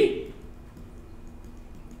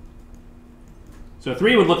 So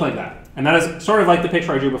 3 would look like that. And that is sort of like the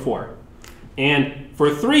picture I drew before. And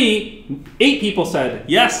for 3, 8 people said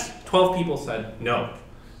yes, 12 people said no.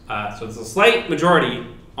 So it's a slight majority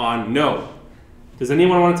on no. Does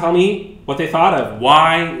anyone want to tell me what they thought of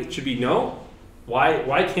why it should be no?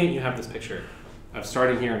 Why can't you have this picture of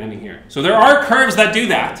starting here and ending here? So there are curves that do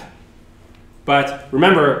that. But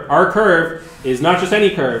remember, our curve is not just any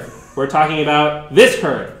curve. We're talking about this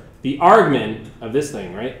curve, the argmin of this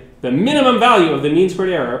thing, right? The minimum value of the mean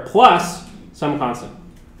squared error plus some constant.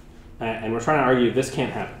 And we're trying to argue this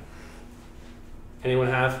can't happen. Anyone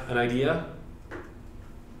have an idea?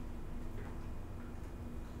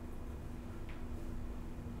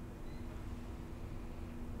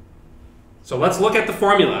 So let's look at the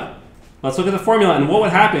formula. Let's look at the formula and what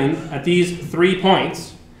would happen at these 3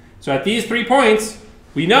 points. So at these 3 points,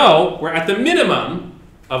 we know we're at the minimum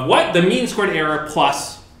of what? The mean squared error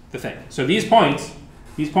plus the thing. So these points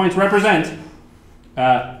represent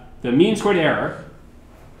the mean squared error.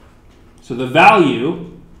 So the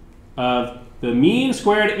value of the mean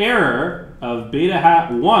squared error of beta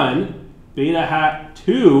hat 1, beta hat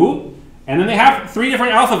 2, and then they have 3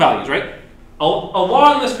 different alpha values, right?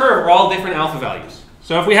 Along this curve are all different alpha values.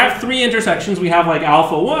 So if we have 3 intersections, we have like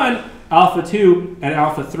alpha 1, alpha 2, and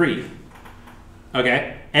alpha 3.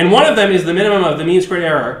 Okay? And one of them is the minimum of the mean squared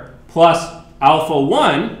error plus alpha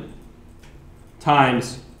 1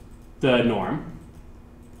 times the norm.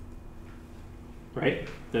 Right?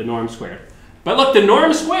 The norm squared. But look, the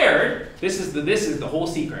norm squared, this is the whole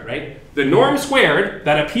secret, right? The norm squared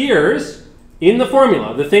that appears in the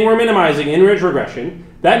formula, the thing we're minimizing in ridge regression,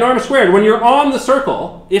 that norm squared, when you're on the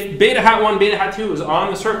circle, if beta hat 1, beta hat 2 is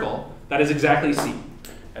on the circle, that is exactly C.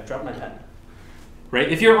 I've dropped my pen. Right?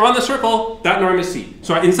 If you're on the circle, that norm is C.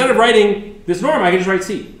 So instead of writing this norm, I can just write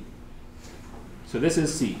C. So this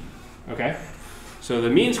is C. Okay? So the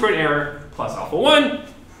mean squared error plus alpha 1.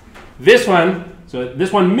 This one, so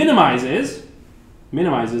this one minimizes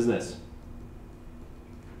this.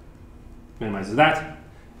 Minimizes that.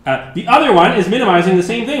 The other one is minimizing the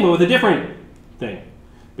same thing, but with a different thing.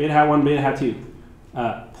 Beta hat 1, beta hat 2.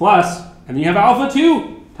 Plus, and then you have alpha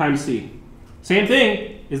 2 times C. Same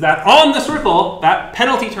thing is that on the circle, that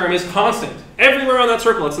penalty term is constant. Everywhere on that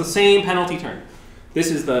circle, it's the same penalty term. This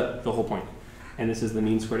is the whole point. And this is the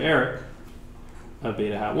mean squared error of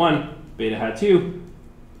beta hat 1, beta hat 2,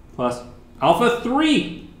 plus alpha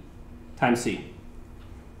 3 times C.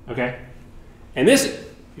 Okay? And this,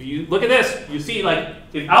 if you look at this, you see like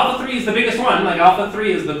if alpha 3 is the biggest one, like alpha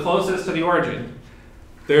 3 is the closest to the origin,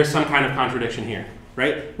 there's some kind of contradiction here,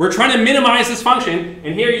 right? We're trying to minimize this function,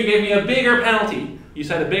 and here you gave me a bigger penalty. You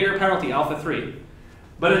said a bigger penalty, alpha 3.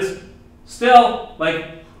 But it's still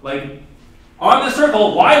like on the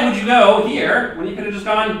circle, why would you go here when you could have just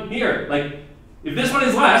gone here? Like, if this one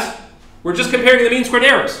is less, we're just comparing the mean squared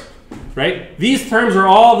errors, right? These terms are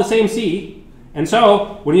all the same C, and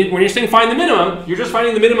so when you're saying find the minimum, you're just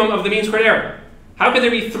finding the minimum of the mean squared error. How can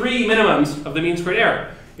there be 3 minimums of the mean squared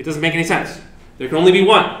error? It doesn't make any sense. There can only be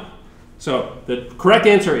 1. So the correct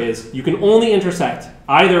answer is you can only intersect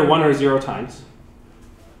either 1 or 0 times.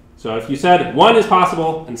 So if you said 1 is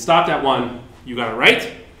possible and stopped at 1, you got it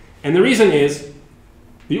right. And the reason is,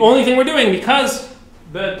 the only thing we're doing, because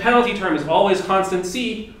the penalty term is always constant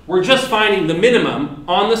c, we're just finding the minimum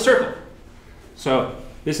on the circle. So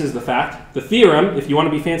this is the fact. The theorem, if you want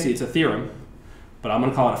to be fancy, it's a theorem, but I'm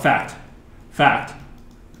going to call it a fact. Fact.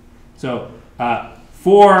 So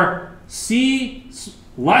for c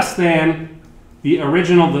less than the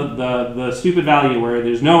original, the stupid value where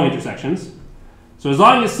there's no intersections, so as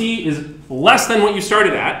long as c is less than what you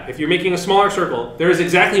started at, if you're making a smaller circle, there is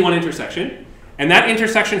exactly one intersection, and that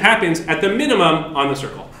intersection happens at the minimum on the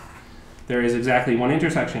circle. There is exactly one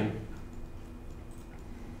intersection.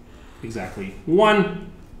 Exactly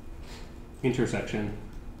one intersection.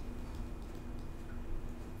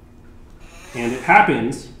 And it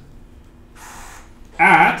happens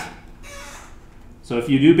at, so if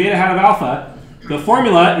you do beta hat of alpha, the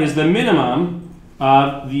formula is the minimum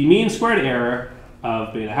of the mean squared error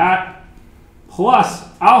of beta hat plus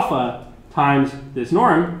alpha times this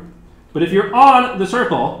norm. But if you're on the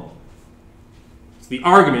circle, it's the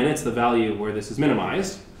argument, it's the value where this is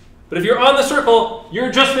minimized. But if you're on the circle,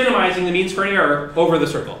 you're just minimizing the mean squared error over the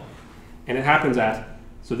circle. And it happens at,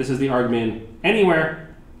 so this is the argument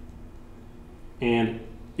anywhere. And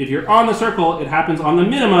if you're on the circle, it happens on the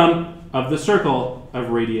minimum of the circle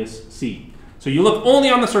of radius c. So you look only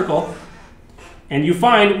on the circle, and you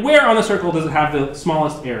find where on the circle does it have the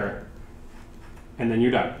smallest error. And then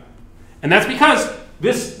you're done. And that's because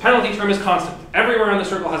this penalty term is constant. Everywhere on the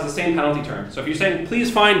circle has the same penalty term. So if you're saying,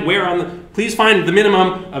 please find the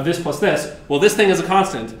minimum of this plus this, well, this thing is a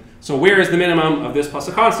constant. So where is the minimum of this plus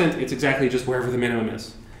a constant? It's exactly just wherever the minimum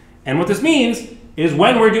is. And what this means is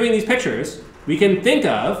when we're doing these pictures, we can think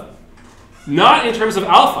of, not in terms of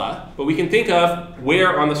alpha, but we can think of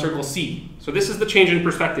where on the circle C. So this is the change in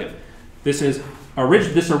perspective. This is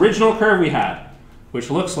this original curve we had, which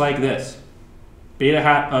looks like this. Beta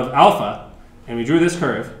hat of alpha, and we drew this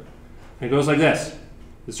curve, and it goes like this.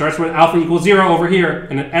 It starts with alpha equals 0 over here,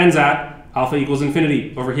 and it ends at alpha equals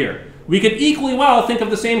infinity over here. We could equally well think of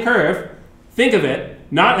the same curve, think of it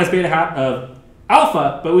not as beta hat of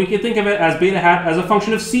alpha, but we could think of it as beta hat as a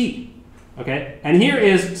function of c. Okay, and here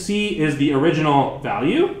is c is the original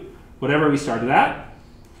value, whatever we started at.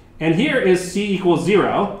 And here is c equals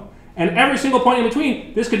 0. And every single point in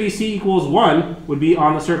between, this could be c equals 1, would be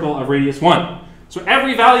on the circle of radius 1. So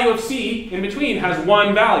every value of c in between has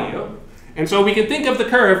one value. And so we can think of the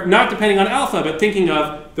curve not depending on alpha, but thinking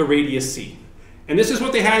of the radius c. And this is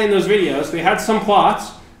what they had in those videos. They had some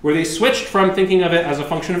plots where they switched from thinking of it as a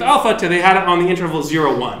function of alpha to they had it on the interval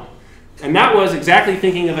 0, 1. And that was exactly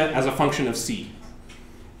thinking of it as a function of c.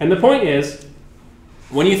 And the point is,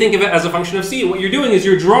 when you think of it as a function of c, what you're doing is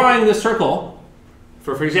you're drawing this circle.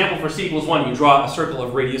 For example, for c equals 1, you draw a circle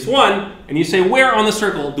of radius 1, and you say, where on the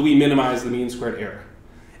circle do we minimize the mean squared error?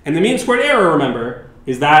 And the mean squared error, remember,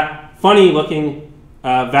 is that funny looking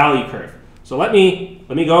value curve. So let me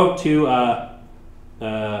go to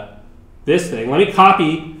this thing. Let me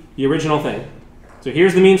copy the original thing. So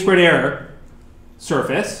here's the mean squared error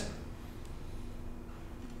surface.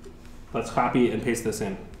 Let's copy and paste this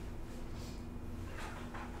in.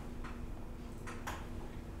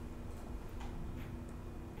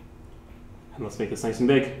 And let's make this nice and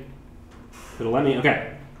big. It'll let me,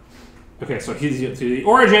 okay. Okay, so the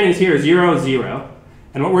origin is here 0, 0.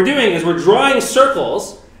 And what we're doing is we're drawing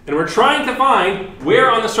circles, and we're trying to find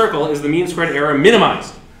where on the circle is the mean squared error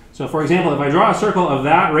minimized. So for example, if I draw a circle of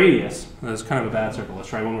that radius, that's kind of a bad circle. Let's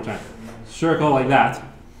try one more time. Circle like that,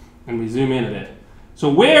 and we zoom in a bit. So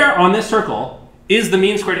where on this circle is the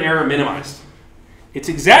mean squared error minimized? It's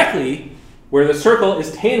exactly where the circle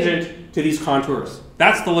is tangent to these contours.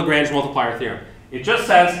 That's the Lagrange multiplier theorem. It just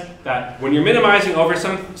says that when you're minimizing over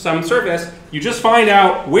some surface, you just find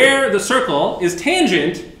out where the circle is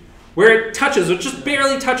tangent, where it touches, it just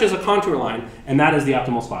barely touches a contour line, and that is the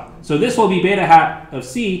optimal spot. So this will be beta hat of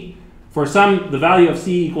c. For the value of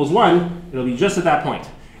c equals 1, it'll be just at that point.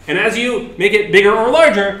 And as you make it bigger or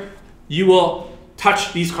larger, you will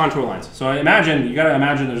touch these contour lines. So you gotta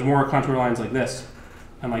imagine there's more contour lines like this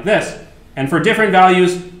and like this. And for different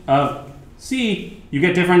values of c, you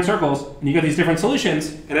get different circles, and you get these different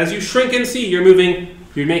solutions. And as you shrink in c, you're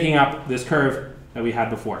making up this curve that we had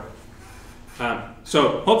before.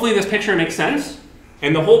 So hopefully this picture makes sense.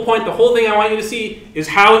 And the whole thing I want you to see is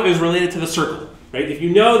how it is related to the circle. Right? If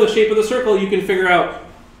you know the shape of the circle, you can figure out,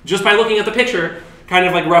 just by looking at the picture, kind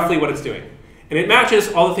of like roughly what it's doing. And it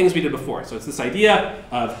matches all the things we did before. So it's this idea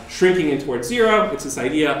of shrinking in towards 0. It's this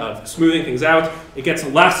idea of smoothing things out. It gets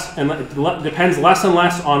less, and it depends less and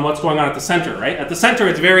less on what's going on at the center, right? At the center,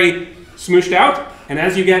 it's very smooshed out. And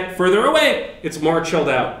as you get further away, it's more chilled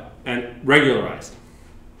out. and regularized.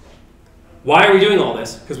 Why are we doing all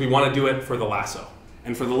this? Because we want to do it for the lasso.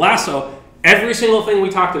 And for the lasso, every single thing we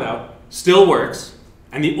talked about still works,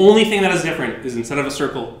 and the only thing that is different is instead of a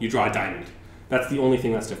circle, you draw a diamond. That's the only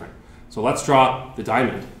thing that's different. So let's draw the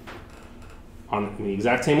diamond in the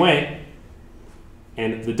exact same way.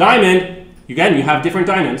 And the diamond, again, you have different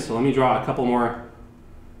diamonds, so let me draw a couple more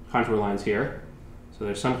contour lines here. So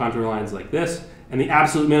there's some contour lines like this, and the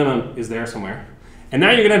absolute minimum is there somewhere. And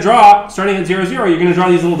now you're going to draw, starting at 0, 0, you're going to draw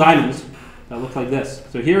these little diamonds that look like this.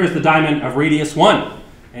 So here is the diamond of radius 1,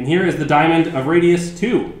 and here is the diamond of radius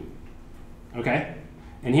 2. Okay?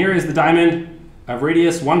 And here is the diamond of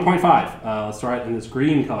radius 1.5. Let's draw it in this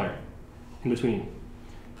green color in between.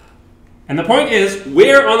 And the point is,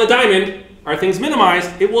 where on the diamond are things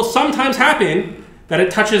minimized, it will sometimes happen that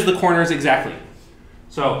it touches the corners exactly.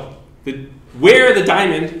 So where the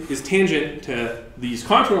diamond is tangent to these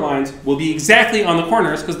contour lines will be exactly on the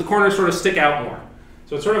corners because the corners sort of stick out more.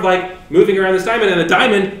 So it's sort of like moving around this diamond, and the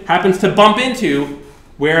diamond happens to bump into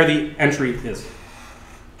where the entry is.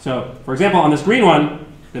 So for example, on this green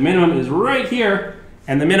one, the minimum is right here,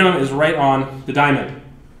 and the minimum is right on the diamond.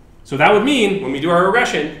 So that would mean, when we do our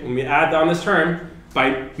regression, when we add on this term,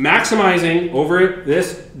 by maximizing over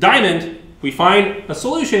this diamond, we find a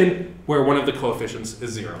solution where one of the coefficients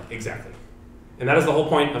is 0, exactly. And that is the whole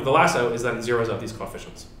point of the lasso, is that it zeroes out these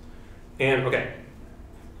coefficients. And okay,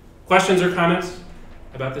 questions or comments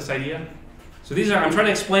about this idea? So I'm trying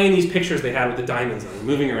to explain these pictures they had with the diamonds and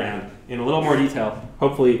moving around in a little more detail.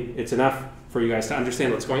 Hopefully it's enough for you guys to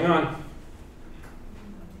understand what's going on.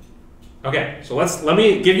 Okay, so let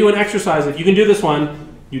me give you an exercise. If you can do this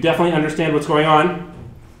one, you definitely understand what's going on.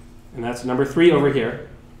 And that's number 3 over here.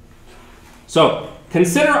 So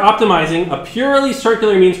consider optimizing a purely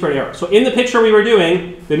circular mean squared error. So in the picture we were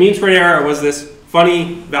doing, the mean squared error was this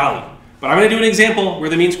funny valley. But I'm going to do an example where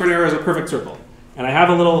the mean squared error is a perfect circle. And I have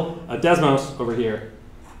a little Desmos over here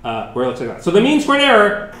where it looks like that. So the mean squared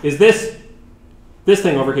error is this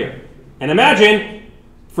thing over here. And imagine,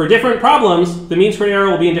 for different problems, the mean squared error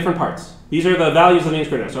will be in different parts. These are the values of the mean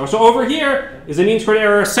squared error. So over here is a mean squared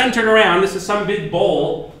error centered around. This is some big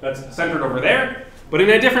bowl that's centered over there. But in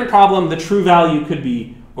a different problem, the true value could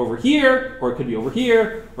be over here, or it could be over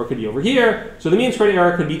here, or it could be over here. So the mean squared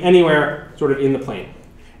error could be anywhere sort of in the plane.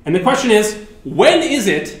 And the question is, when is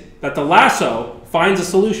it that the lasso finds a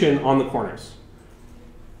solution on the corners?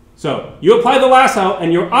 So you apply the lasso,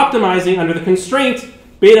 and you're optimizing under the constraint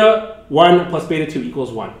beta 1 plus beta 2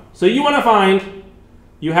 equals 1. So you want to find,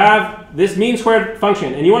 you have this mean squared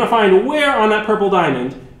function, and you want to find where on that purple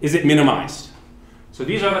diamond is it minimized. So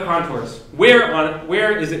these are the contours.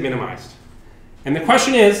 Where is it minimized? And the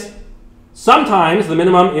question is, sometimes the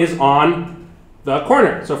minimum is on the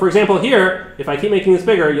corner. So for example here, if I keep making this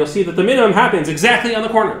bigger, you'll see that the minimum happens exactly on the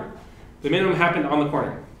corner. The minimum happened on the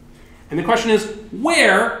corner. And the question is,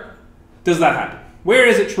 where does that happen? Where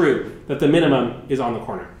is it true that the minimum is on the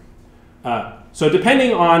corner? So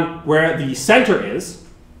depending on where the center is,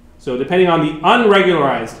 so depending on the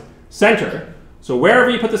unregularized center, so wherever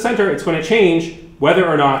you put the center, it's going to change whether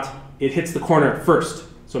or not it hits the corner first.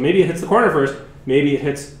 So maybe it hits the corner first, maybe it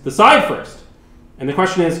hits the side first. And the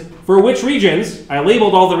question is, for which regions? I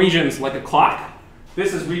labeled all the regions like a clock.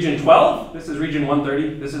 This is region 12, this is region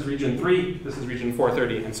 130, this is region 3, this is region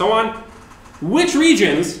 430, and so on. Which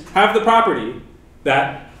regions have the property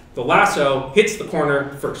that the lasso hits the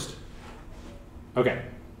corner first? Okay.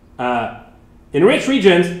 In which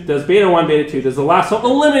regions does beta 1, beta 2, does the lasso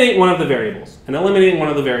eliminate one of the variables? And eliminating one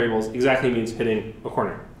of the variables exactly means hitting a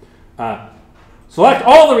corner. Select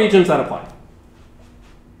all the regions that apply.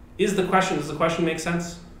 Does the question make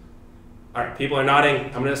sense? All right, people are nodding.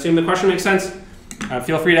 I'm going to assume the question makes sense.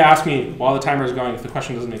 Feel free to ask me while the timer is going if the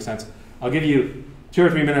question doesn't make sense. I'll give you 2 or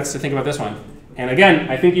 3 minutes to think about this one. And again,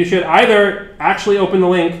 I think you should either actually open the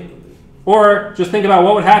link or just think about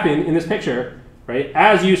what would happen in this picture, right?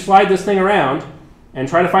 As you slide this thing around and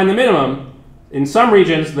try to find the minimum, in some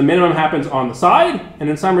regions the minimum happens on the side, and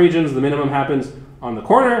in some regions the minimum happens on the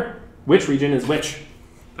corner. Which region is which?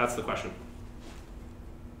 That's the question.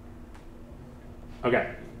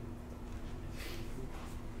 Okay.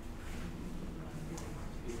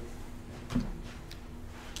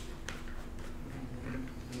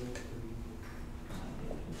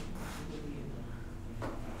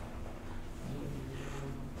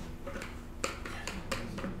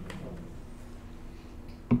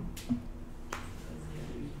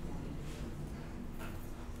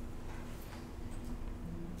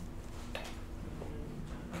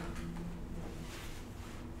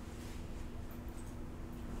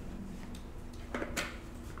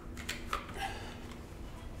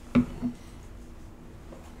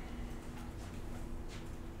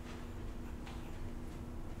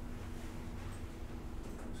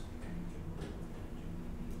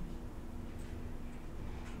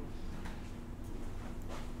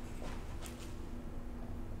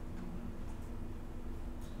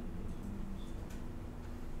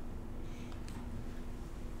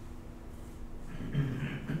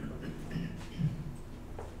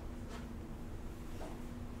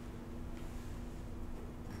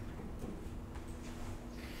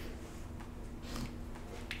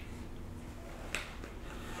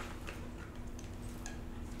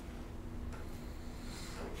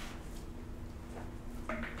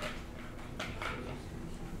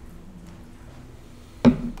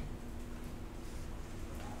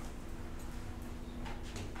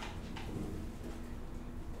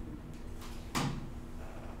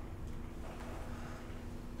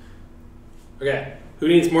 Okay, who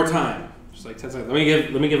needs more time? Just like 10 seconds.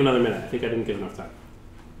 Let me give another minute. I think I didn't give enough time.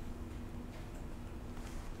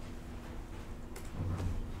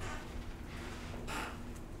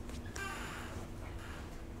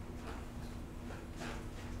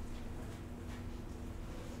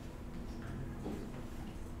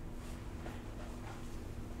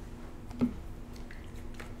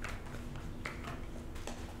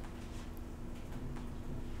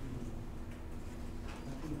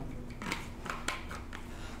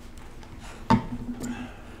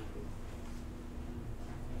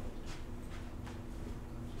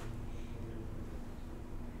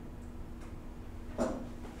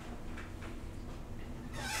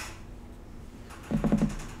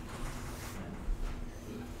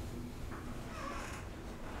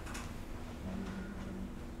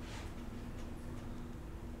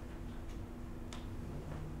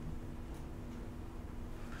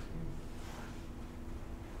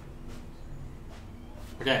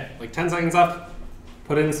 Okay, like 10 seconds up.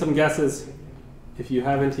 Put in some guesses if you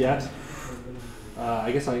haven't yet.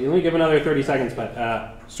 I guess I'll only give another 30 seconds,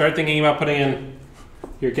 but start thinking about putting in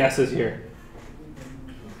your guesses here.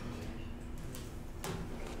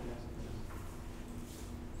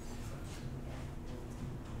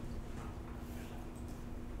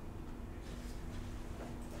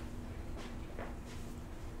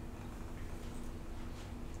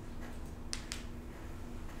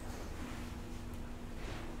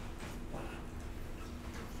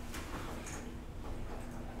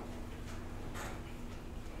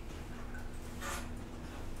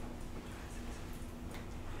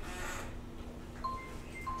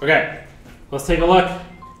 Okay, let's take a look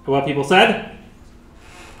at what people said.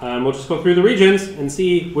 We'll just go through the regions and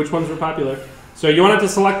see which ones were popular. So you wanted to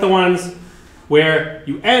select the ones where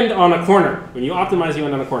you end on a corner. When you optimize, you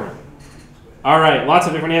end on a corner. All right, lots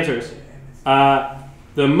of different answers.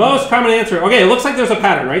 The most common answer, okay, it looks like there's a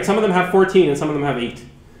pattern, right? Some of them have 14 and some of them have 8.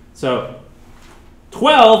 So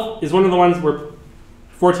 12 is one of the ones where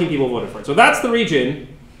 14 people voted for it. So that's the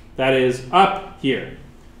region that is up here.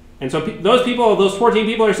 And so those 14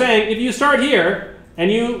 people are saying, if you start here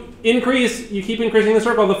and you keep increasing the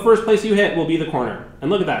circle, the first place you hit will be the corner.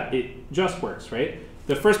 And look at that, it just works, right?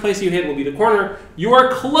 The first place you hit will be the corner. You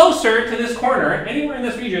are closer to this corner, anywhere in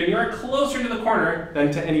this region, you are closer to the corner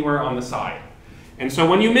than to anywhere on the side. And so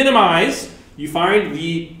when you minimize, you find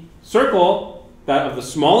the circle that of the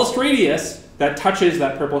smallest radius that touches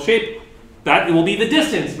that purple shape, that it will be the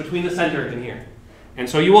distance between the center and here. And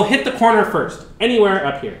so you will hit the corner first, anywhere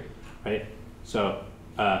up here. Right? So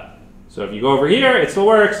if you go over here, it still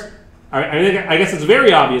works. I guess it's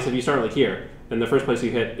very obvious if you start like here, then the first place you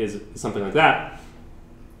hit is something like that.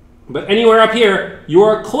 But anywhere up here, you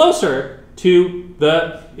are closer to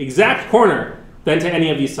the exact corner than to any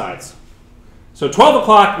of these sides. So 12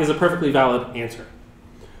 o'clock is a perfectly valid answer.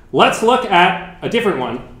 Let's look at a different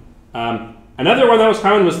one. Another one that was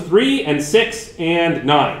common was 3 and 6 and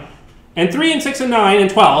 9. And 3 and 6 and 9 and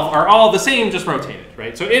 12 are all the same, just rotated,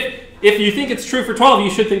 right? So if you think it's true for 12, you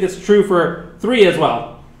should think it's true for 3 as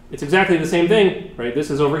well. It's exactly the same thing, right? This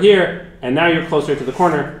is over here, and now you're closer to the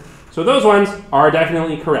corner. So those ones are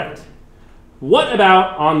definitely correct. What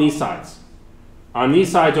about on these sides? On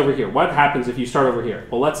these sides over here, what happens if you start over here?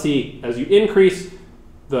 Well, let's see. As you increase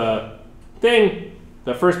the thing,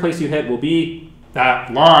 the first place you hit will be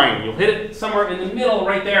that line. You'll hit it somewhere in the middle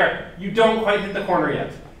right there. You don't quite hit the corner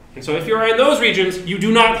yet. And so if you're in those regions, you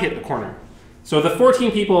do not hit the corner. So the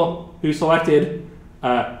 14 people who selected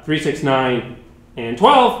 3, 6, 9, and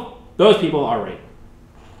 12, those people are right.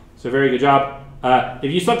 So very good job.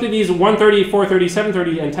 If you selected these 130, 430,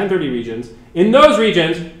 730, and 1030 regions, in those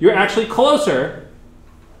regions, you're actually closer,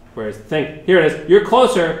 whereas the thing, here it is, you're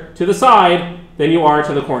closer to the side than you are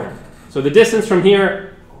to the corner. So the distance from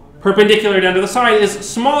here, perpendicular down to the side, is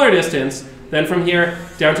smaller distance than from here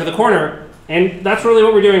down to the corner. And that's really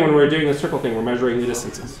what we're doing when we're doing the circle thing. We're measuring the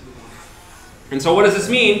distances. And so what does this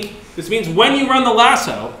mean? This means when you run the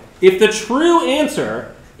lasso, if the true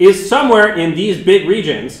answer is somewhere in these big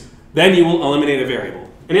regions, then you will eliminate a variable.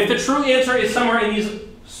 And if the true answer is somewhere in these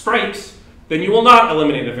stripes, then you will not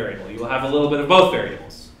eliminate a variable. You will have a little bit of both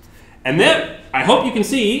variables. And then, I hope you can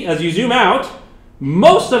see, as you zoom out,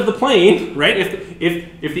 most of the plane, right,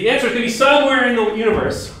 if the answer is going to be somewhere in the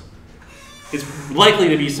universe, it's likely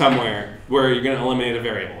to be somewhere where you're going to eliminate a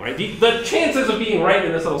variable, right? The chances of being right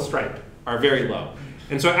in this little stripe are very low.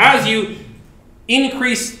 And so as you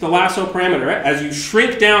increase the lasso parameter, as you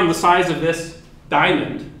shrink down the size of this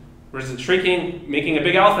diamond, whereas shrinking, making a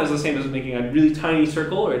big alpha is the same as making a really tiny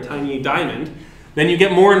circle or a tiny diamond, then you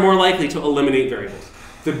get more and more likely to eliminate variables.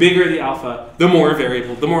 The bigger the alpha, the more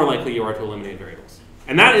likely you are to eliminate variables.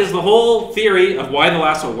 And that is the whole theory of why the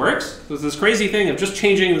lasso works. There's this crazy thing of just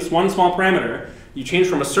changing this one small parameter. You change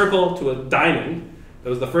from a circle to a diamond. That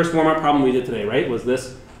was the first warm-up problem we did today, right? Was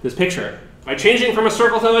this picture. By changing from a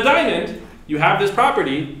circle to a diamond, you have this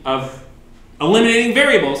property of eliminating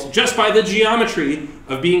variables just by the geometry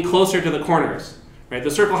of being closer to the corners. Right?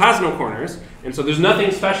 The circle has no corners, and so there's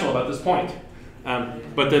nothing special about this point.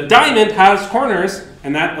 But the diamond has corners,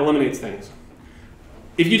 and that eliminates things.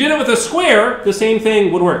 If you did it with a square, the same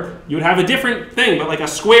thing would work. You would have a different thing, but like a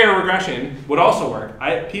square regression would also work.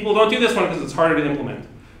 People don't do this one because it's harder to implement.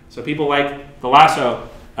 So people like the lasso,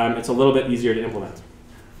 it's a little bit easier to implement.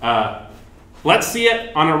 Let's see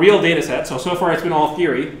it on a real data set. So far it's been all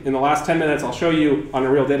theory. In the last 10 minutes, I'll show you on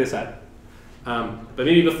a real data set. But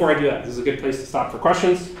maybe before I do that, this is a good place to stop for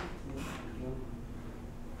questions.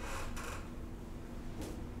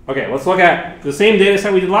 Okay, let's look at the same data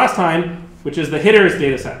set we did last time, which is the hitters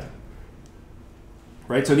data set.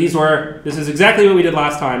 Right, so this is exactly what we did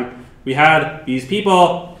last time. We had these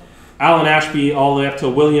people, Alan Ashby all the way up to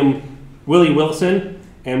Willie Wilson,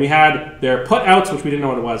 and we had their put outs, which we didn't know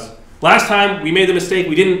what it was. Last time we made the mistake,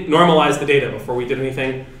 we didn't normalize the data before we did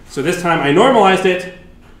anything. So this time I normalized it,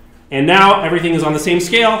 and now everything is on the same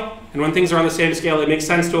scale. And when things are on the same scale, it makes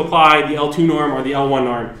sense to apply the L2 norm or the L1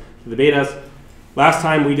 norm to the betas. Last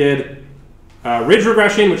time we did ridge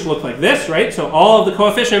regression, which looked like this, right? So all of the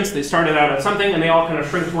coefficients, they started out at something, and they all kind of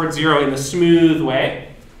shrink towards 0 in a smooth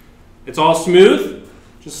way. It's all smooth,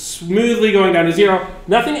 just smoothly going down to 0.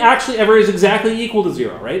 Nothing actually ever is exactly equal to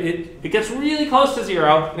 0, right? It gets really close to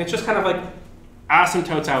 0, and it's just kind of like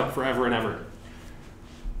asymptotes out forever and ever.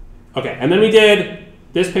 Okay, and then we did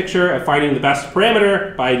this picture of finding the best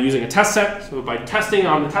parameter by using a test set. So by testing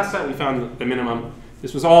on the test set, we found the minimum.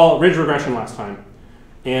 This was all ridge regression last time.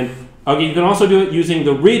 And okay, you can also do it using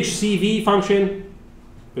the ridge CV function,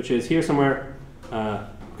 which is here somewhere.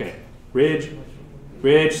 Okay, ridge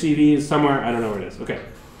CV is somewhere. I don't know where it is. Okay,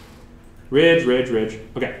 ridge.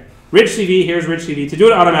 Okay, ridge CV, here's ridge CV to do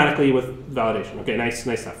it automatically with validation. Okay, nice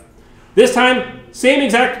stuff. This time, same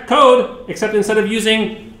exact code, except instead of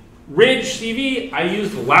using ridge CV, I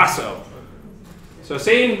used lasso. So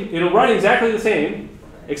same, it'll run exactly the same,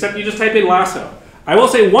 except you just type in lasso. I will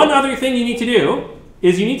say one other thing you need to do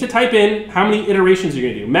is you need to type in how many iterations you're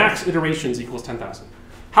going to do. Max iterations equals 10,000.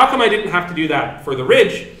 How come I didn't have to do that for the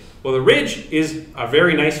ridge? Well, the ridge is a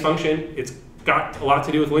very nice function. It's got a lot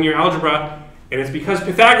to do with linear algebra, and it's because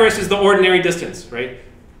Pythagoras is the ordinary distance, right?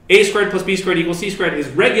 A squared plus b squared equals c squared is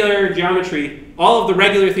regular geometry. All of the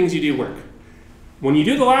regular things you do work. When you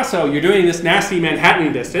do the lasso, you're doing this nasty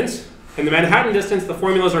Manhattan distance, and the Manhattan distance, the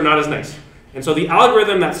formulas are not as nice. And so the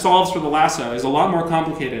algorithm that solves for the lasso is a lot more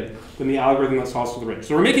complicated than the algorithm that solves for the ridge.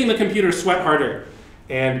 So we're making the computer sweat harder.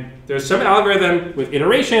 And there's some algorithm with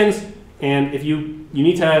iterations, and if you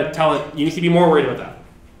need to tell it, you need to be more worried about that.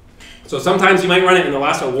 So sometimes you might run it and the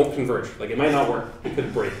lasso won't converge. Like it might not work, it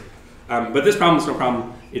could break. But this problem is no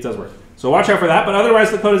problem, it does work. So watch out for that, but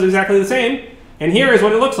otherwise the code is exactly the same. And here is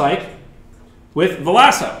what it looks like with the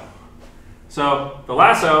lasso. So the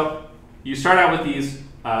lasso, you start out with these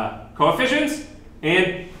coefficients,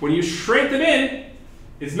 and when you shrink them in,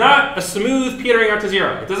 it's not a smooth petering out to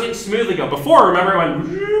 0. It doesn't smoothly go. Before, remember, it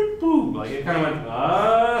went boom, like it kind of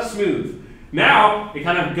went smooth. Now, it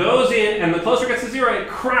kind of goes in, and the closer it gets to 0, it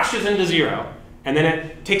crashes into 0. And then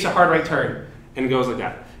it takes a hard right turn and goes like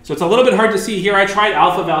that. So it's a little bit hard to see. Here I tried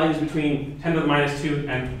alpha values between 10 to the minus 2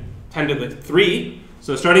 and 10 to the 3.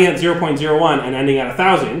 So starting at 0.01 and ending at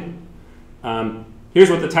 1,000. Here's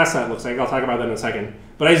what the test set looks like. I'll talk about that in a second.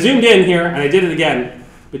 But I zoomed in here, and I did it again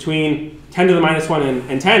between 10 to the minus 1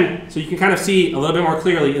 and 10, so you can kind of see a little bit more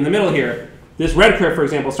clearly in the middle here. This red curve, for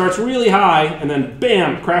example, starts really high, and then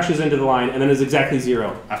bam, crashes into the line, and then is exactly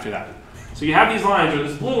 0 after that. So you have these lines, or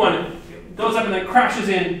this blue one goes up and then crashes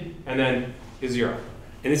in, and then is 0.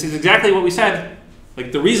 And this is exactly what we said.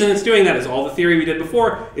 Like the reason it's doing that is all the theory we did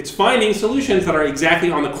before. It's finding solutions that are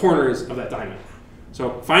exactly on the corners of that diamond.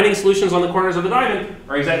 So finding solutions on the corners of the diamond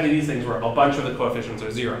are exactly these things where a bunch of the coefficients are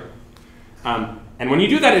 0. And when you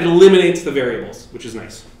do that, it eliminates the variables, which is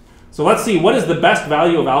nice. So let's see, what is the best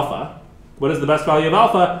value of alpha? What is the best value of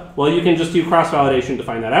alpha? Well, you can just do cross-validation to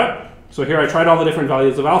find that out. So here I tried all the different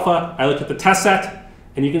values of alpha. I looked at the test set,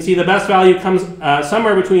 and you can see the best value comes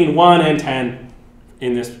somewhere between 1 and 10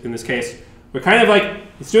 in this case. We're kind of like,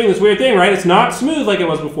 it's doing this weird thing, right? It's not smooth like it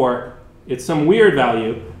was before. It's some weird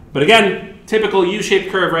value. But again, typical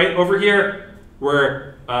U-shaped curve, right? Over here,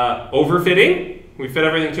 we're overfitting. We fit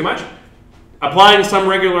everything too much. Applying some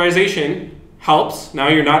regularization helps. Now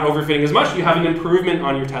you're not overfitting as much. You have an improvement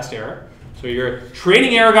on your test error. So your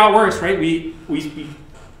training error got worse, right? We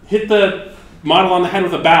hit the model on the head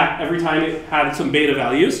with a bat every time it had some beta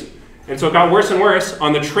values. And so it got worse and worse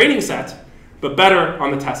on the training set, but better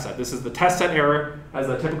on the test set. This is the test set error as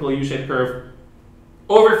the typical U-shaped curve.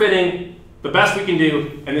 Overfitting, the best we can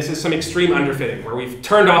do, and this is some extreme underfitting where we've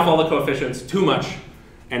turned off all the coefficients too much,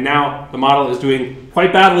 and now the model is doing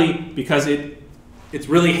quite badly because it's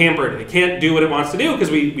really hampered. It can't do what it wants to do because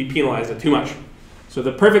we penalized it too much. So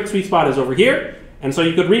the perfect sweet spot is over here, and so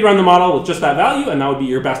you could rerun the model with just that value, and that would be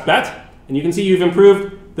your best bet. And you can see you've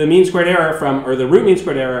improved the mean squared error from, or the root mean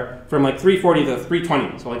squared error from like 340 to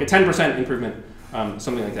 320. So like a 10% improvement,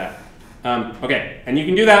 something like that. Okay, and you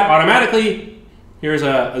can do that automatically. Here's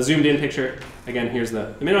a zoomed in picture. Again, here's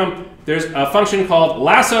the minimum. There's a function called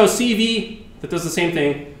Lasso CV that does the same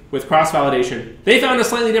thing with cross-validation. They found a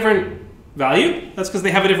slightly different value. That's because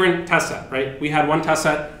they have a different test set, right? We had one test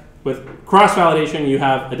set. With cross-validation, you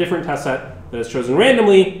have a different test set that is chosen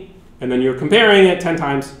randomly, and then you're comparing it 10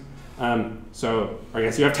 times. So I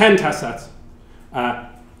guess you have 10 test sets.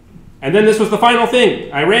 And then this was the final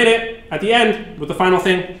thing. I ran it at the end with the final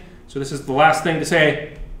thing. So this is the last thing to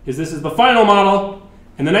say, is this is the final model.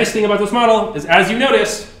 And the nice thing about this model is, as you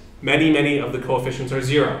notice, many of the coefficients are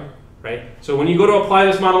 0, right? So when you go to apply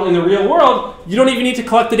this model in the real world, you don't even need to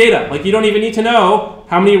collect the data. Like, you don't even need to know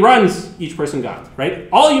how many runs each person got, right?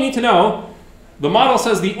 All you need to know, the model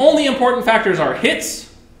says the only important factors are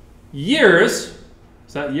hits, years.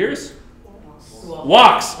 Is that years?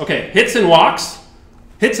 Walks. Okay, hits and walks.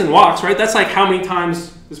 Hits and walks, right? That's like how many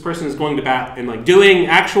times this person is going to bat and like doing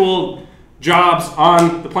actual jobs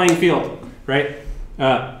on the playing field, right?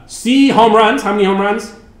 C, home runs. How many home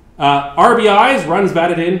runs? RBIs, runs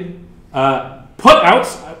batted in.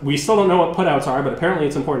 Putouts. We still don't know what putouts are, but apparently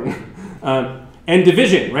it's important. And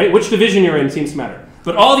division, right? Which division you're in seems to matter.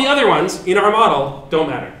 But all the other ones in our model don't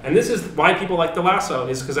matter. And this is why people like the lasso,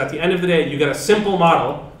 is because at the end of the day, you get a simple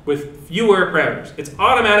model with fewer parameters. It's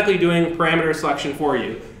automatically doing parameter selection for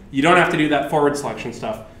you. You don't have to do that forward selection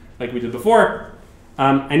stuff like we did before.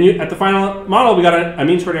 And at the final model, we got a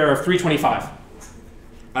mean squared error of 325.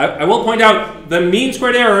 I will point out the mean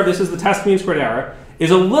squared error, this is the test mean squared error, is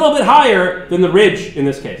a little bit higher than the ridge in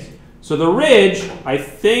this case. So the ridge, I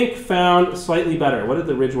think, found slightly better. What did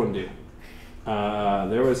the ridge one do?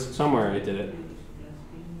 There was somewhere it did it.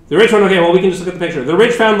 The ridge one, okay, well, we can just look at the picture. The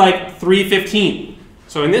ridge found like 315.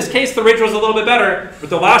 So in this case, the ridge was a little bit better, but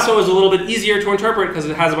the lasso is a little bit easier to interpret because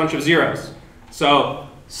it has a bunch of zeros. So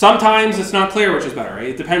sometimes it's not clear which is better, right?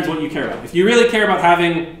 It depends what you care about. If you really care about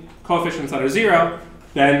having coefficients that are 0,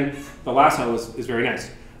 then the lasso is very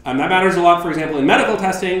nice. That matters a lot, for example, in medical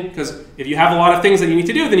testing, because if you have a lot of things that you need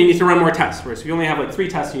to do, then you need to run more tests. Whereas if you only have like 3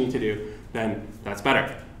 tests you need to do, then that's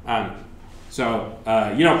better.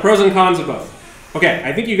 You know, pros and cons of both. Okay,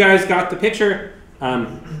 I think you guys got the picture.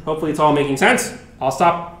 Hopefully it's all making sense. I'll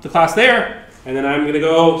stop the class there, and then I'm going to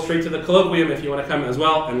go straight to the colloquium if you want to come as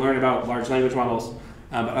well and learn about large language models.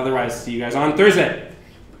 But otherwise, see you guys on Thursday.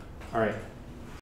 All right.